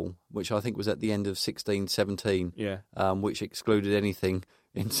poll, which I think was at the end of 16-17, which excluded anything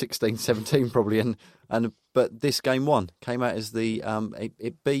in 16-17 probably, but this game came out as the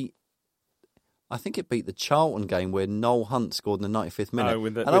it beat. I think it beat the Charlton game where Noel Hunt scored in the 95th minute. I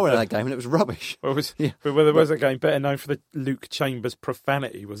went to that game and it was rubbish. But there was a game better known for the Luke Chambers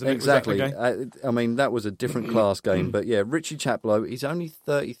profanity, wasn't it? Exactly. Was that I mean, that was a different class game. But yeah, Richie Chaplow, he's only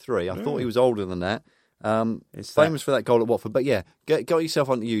 33. I thought he was older than that. Famous for that goal at Watford. But yeah, get yourself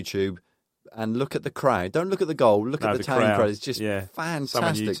onto YouTube and look at the crowd. Don't look at the goal. Look at the town crowd. It's just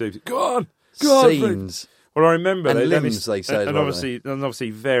fantastic. Go on. Scenes. Well, I remember and limbs, they say, and obviously,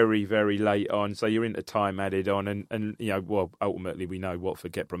 very, very late on. So you're into time added on, and ultimately we know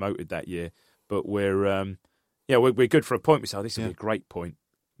Watford get promoted that year. But we're good for a point. We say this will be a great point.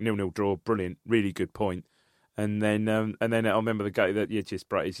 0-0 draw, brilliant, really good point. And then I remember the game that it's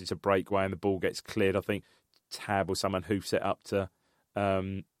just a breakaway and the ball gets cleared. I think Tab or someone hoofs it up to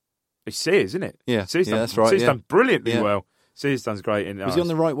it's Sears, isn't it? Yeah, Sears that's right. Sears done brilliantly well. Searston's great in. Was he on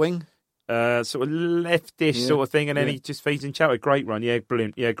the right wing? Sort of leftish sort of thing, and then he just feeds in Chelsea. Great run, yeah,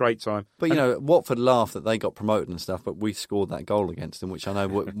 brilliant, yeah, great time. But Watford laughed that they got promoted and stuff, but we scored that goal against them, which I know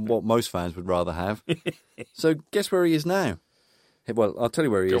what most fans would rather have. So guess where he is now? Well, I'll tell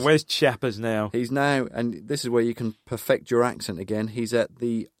you where he is. Where's Chappers now? He's now, and this is where you can perfect your accent again. He's at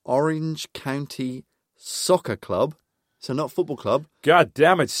the Orange County Soccer Club, so not football club. God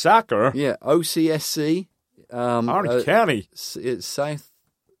damn it, soccer! Yeah, OCSC. Orange County. It's south.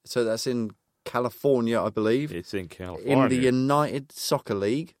 So that's in California, I believe. It's in California. In the United Soccer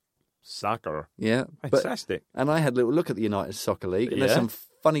League. Soccer. Yeah. Fantastic. And I had a little look at the United Soccer League, and there's some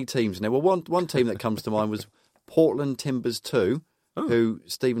funny teams in there. Well, one team that comes to mind was Portland Timbers 2, who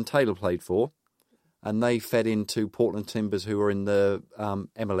Stephen Taylor played for, and they fed into Portland Timbers, who are in the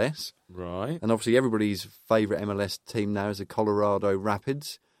MLS. Right. And obviously everybody's favourite MLS team now is the Colorado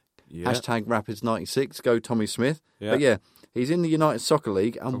Rapids. Yeah. Hashtag Rapids 96, go Tommy Smith. Yeah. But yeah, he's in the United Soccer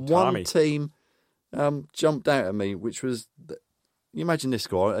League, and one team jumped out at me, which was, you imagine this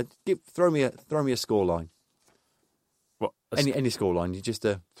score. Throw me a score line. What? Any score line. You just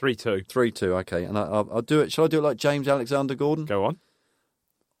 3-2. 3-2. Okay, and I'll do it. Shall I do it like James Alexander Gordon? Go on.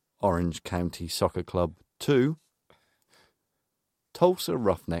 Orange County Soccer Club 2, Tulsa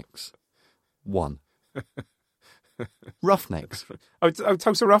Roughnecks 1. Roughnecks. Oh,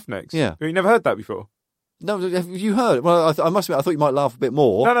 Tulsa Roughnecks? Yeah. You never heard that before? No, have you heard it? Well, I must admit, I thought you might laugh a bit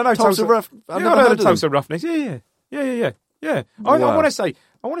more. No. Tulsa Roughnecks. I've never heard of Tulsa Roughnecks. Yeah. Wow. I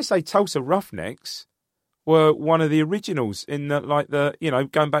want to say Tulsa Roughnecks were one of the originals in going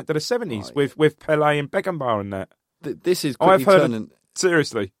back to the 70s with Pelé and Beckenbauer and that. This is quickly turning.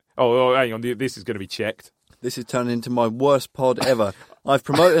 Seriously. Oh, hang on. This is going to be checked. This is turning into my worst pod ever. I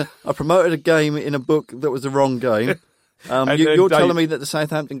promoted a game in a book that was the wrong game. You're telling me that the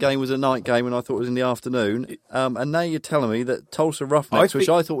Southampton game was a night game and I thought it was in the afternoon. And now you're telling me that Tulsa Roughnecks, which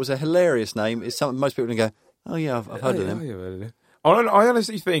I thought was a hilarious name, is something most people can go, oh yeah, I've heard of them. I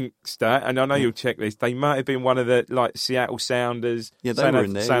honestly think, Stat, and I know you'll check this, they might have been one of the Seattle Sounders, they were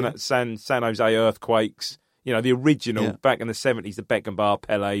in there, San Jose Earthquakes, the original back in the 70s, the Beckenbauer,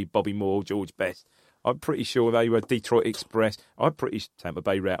 Pelé, Bobby Moore, George Best. I'm pretty sure they were Detroit Express. Tampa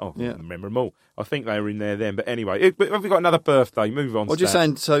Bay Rat. I remember them all. I think they were in there then. But anyway, we've got another birthday. Move on. Well, just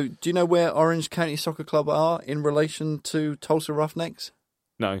saying, so do you know where Orange County Soccer Club are in relation to Tulsa Roughnecks?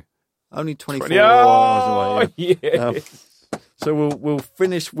 No. Only 24 hours away. Yeah. So we'll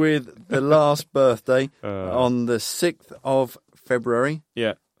finish with the last birthday on the 6th of February.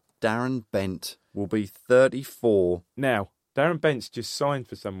 Yeah. Darren Bent will be 34. Now, Darren Bent's just signed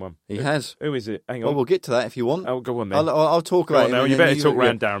for someone. He has. Who is it? Hang on. Well, we'll get to that if you want. Oh, go on then. I'll talk about it. No, you better talk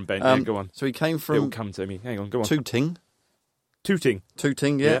around Darren Bent. Go on. So he came from... It'll come to me. Hang on, go on. Tooting,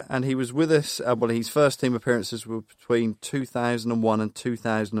 yeah. And he was with us... his first team appearances were between 2001 and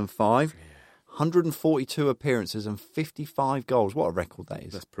 2005. 142 appearances and 55 goals. What a record that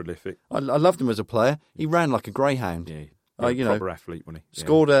is. That's prolific. I loved him as a player. He ran like a greyhound. Yeah. Proper athlete, wasn't he?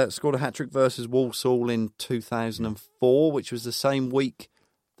 Scored a hat-trick versus Walsall in 2004, which was the same week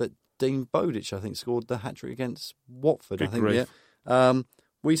that Dean Bowditch, I think, scored the hat-trick against Watford. Good I think. grief. Yeah.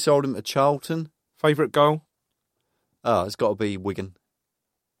 We sold him to Charlton. Favourite goal? Oh, it's got to be Wigan.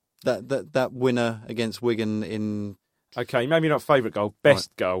 That winner against Wigan in... Okay, maybe not favourite goal.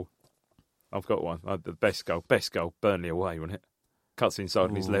 Best goal. I've got one. The best goal. Burnley away, wasn't it? Cuts inside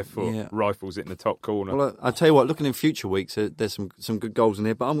on his left foot, rifles it in the top corner. Well, I'll tell you what, looking in future weeks, there's some good goals in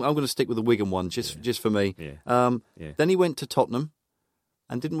here, but I'm going to stick with the Wigan one, just for me. Yeah. Then he went to Tottenham,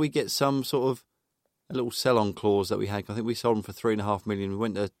 and didn't we get some sort of a little sell-on clause that we had? I think we sold him for $3.5 million. We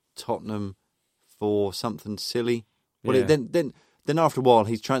went to Tottenham for something silly. Well, then after a while,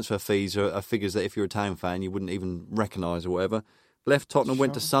 his transfer fees are figures that if you're a town fan, you wouldn't even recognise or whatever. Left Tottenham,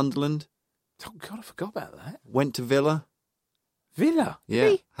 went to Sunderland. Oh, God, I forgot about that. Went to Villa. Villa? Yeah.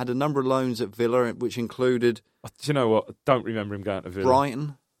 Really? Had a number of loans at Villa, which included... Do you know what? I don't remember him going to Villa.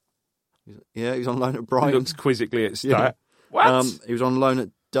 Brighton. Yeah, he was on loan at Brighton. He looks quizzically at Stat. Yeah. What? He was on loan at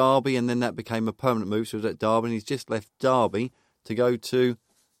Derby, and then that became a permanent move, so he was at Derby, and he's just left Derby to go to...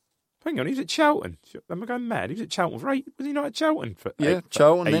 Hang on, he was at Charlton. Am I going mad? He was at Charlton for 8... Was he not at Charlton for 8?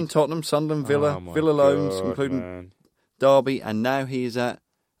 Charlton, then Tottenham, Sunderland, Villa. Villa loans, including Derby, and now he is at...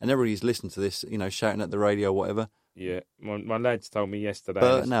 And everybody's listening to this, shouting at the radio or whatever. Yeah, my lads told me yesterday.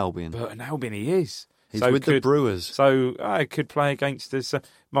 Burton Albion. Burton Albion, he is. He's with the Brewers. So I could play against us,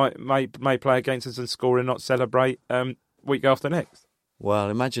 may play against us and score and not celebrate week after next.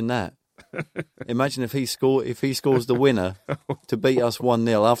 Well, imagine that. Imagine if he scores the winner to beat us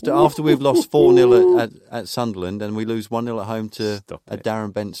 1-0 after we've lost 4-0 at Sunderland and we lose 1-0 at home to a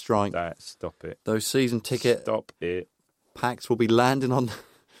Darren Bent strike. Stop it. Those season ticket. Stop it. packs will be landing on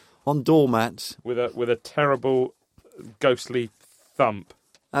doormats with a terrible, ghostly thump.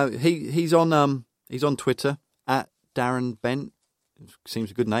 He's on Twitter at Darren Bent. Seems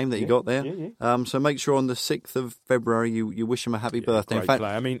a good name that you got there. Yeah. So make sure on the 6th of February you wish him a happy birthday. In fact,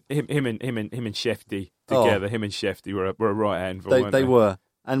 player. I mean, him and Shefty together. Him and Shefty were a right handful. They were.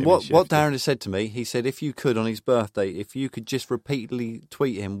 And what Darren has said to me, he said if you could on his birthday, if you could just repeatedly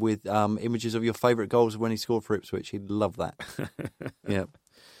tweet him with images of your favourite goals when he scored for Ipswich, he'd love that. Yeah.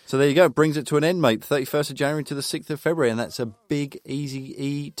 So there you go. Brings it to an end, mate. 31st of January to the 6th of February, and that's a big, easy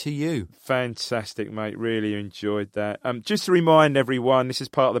E to you. Fantastic, mate. Really enjoyed that. Just to remind everyone, this is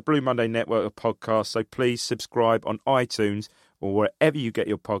part of the Blue Monday network of podcasts, so please subscribe on iTunes or wherever you get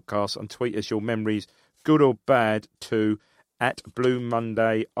your podcasts, and tweet us your memories, good or bad, to at Blue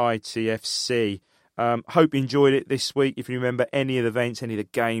Monday ITFC. Hope you enjoyed it this week. If you remember any of the events, any of the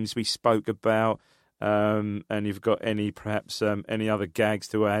games we spoke about, and you've got any other gags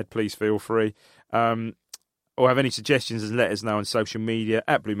to add, please feel free. Or have any suggestions, let us know on social media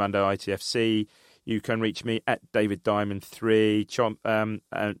at Blue Monday ITFC. You can reach me at David Diamond 3. Chomp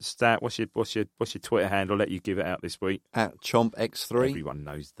Stat. What's your Twitter handle? I'll let you give it out this week. At ChompX3. Everyone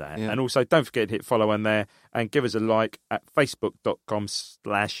knows that. Yeah. And also don't forget to hit follow on there and give us a like at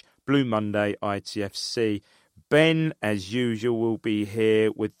facebook.com/Blue Monday ITFC. Ben, as usual, will be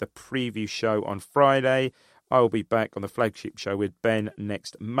here with the preview show on Friday. I will be back on the flagship show with Ben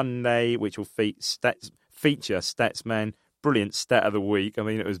next Monday, which will feature Statsman. Brilliant stat of the week. I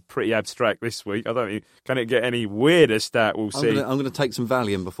mean, it was pretty abstract this week. I don't think, can it get any weirder stat? We'll see. I'm going to take some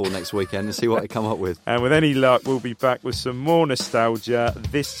Valium before next weekend and see what I come up with. And with any luck, we'll be back with some more nostalgia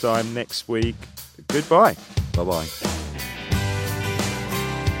this time next week. Goodbye. Bye-bye.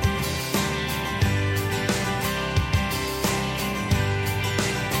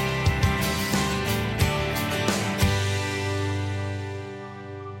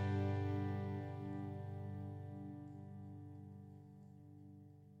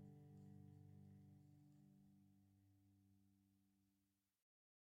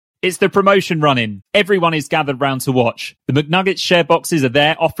 It's the promotion run-in. Everyone is gathered round to watch. The McNuggets share boxes are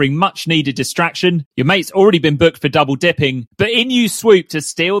there offering much needed distraction. Your mate's already been booked for double dipping, but in you swoop to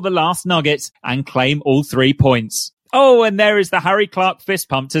steal the last nugget and claim all 3 points. Oh, and there is the Harry Clark fist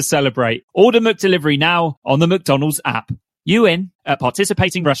pump to celebrate. Order McDelivery now on the McDonald's app. You in at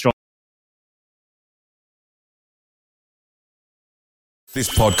participating restaurants. This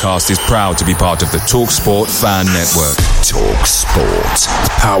podcast is proud to be part of the TalkSport Fan Network. TalkSport.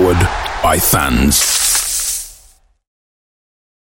 Powered by fans.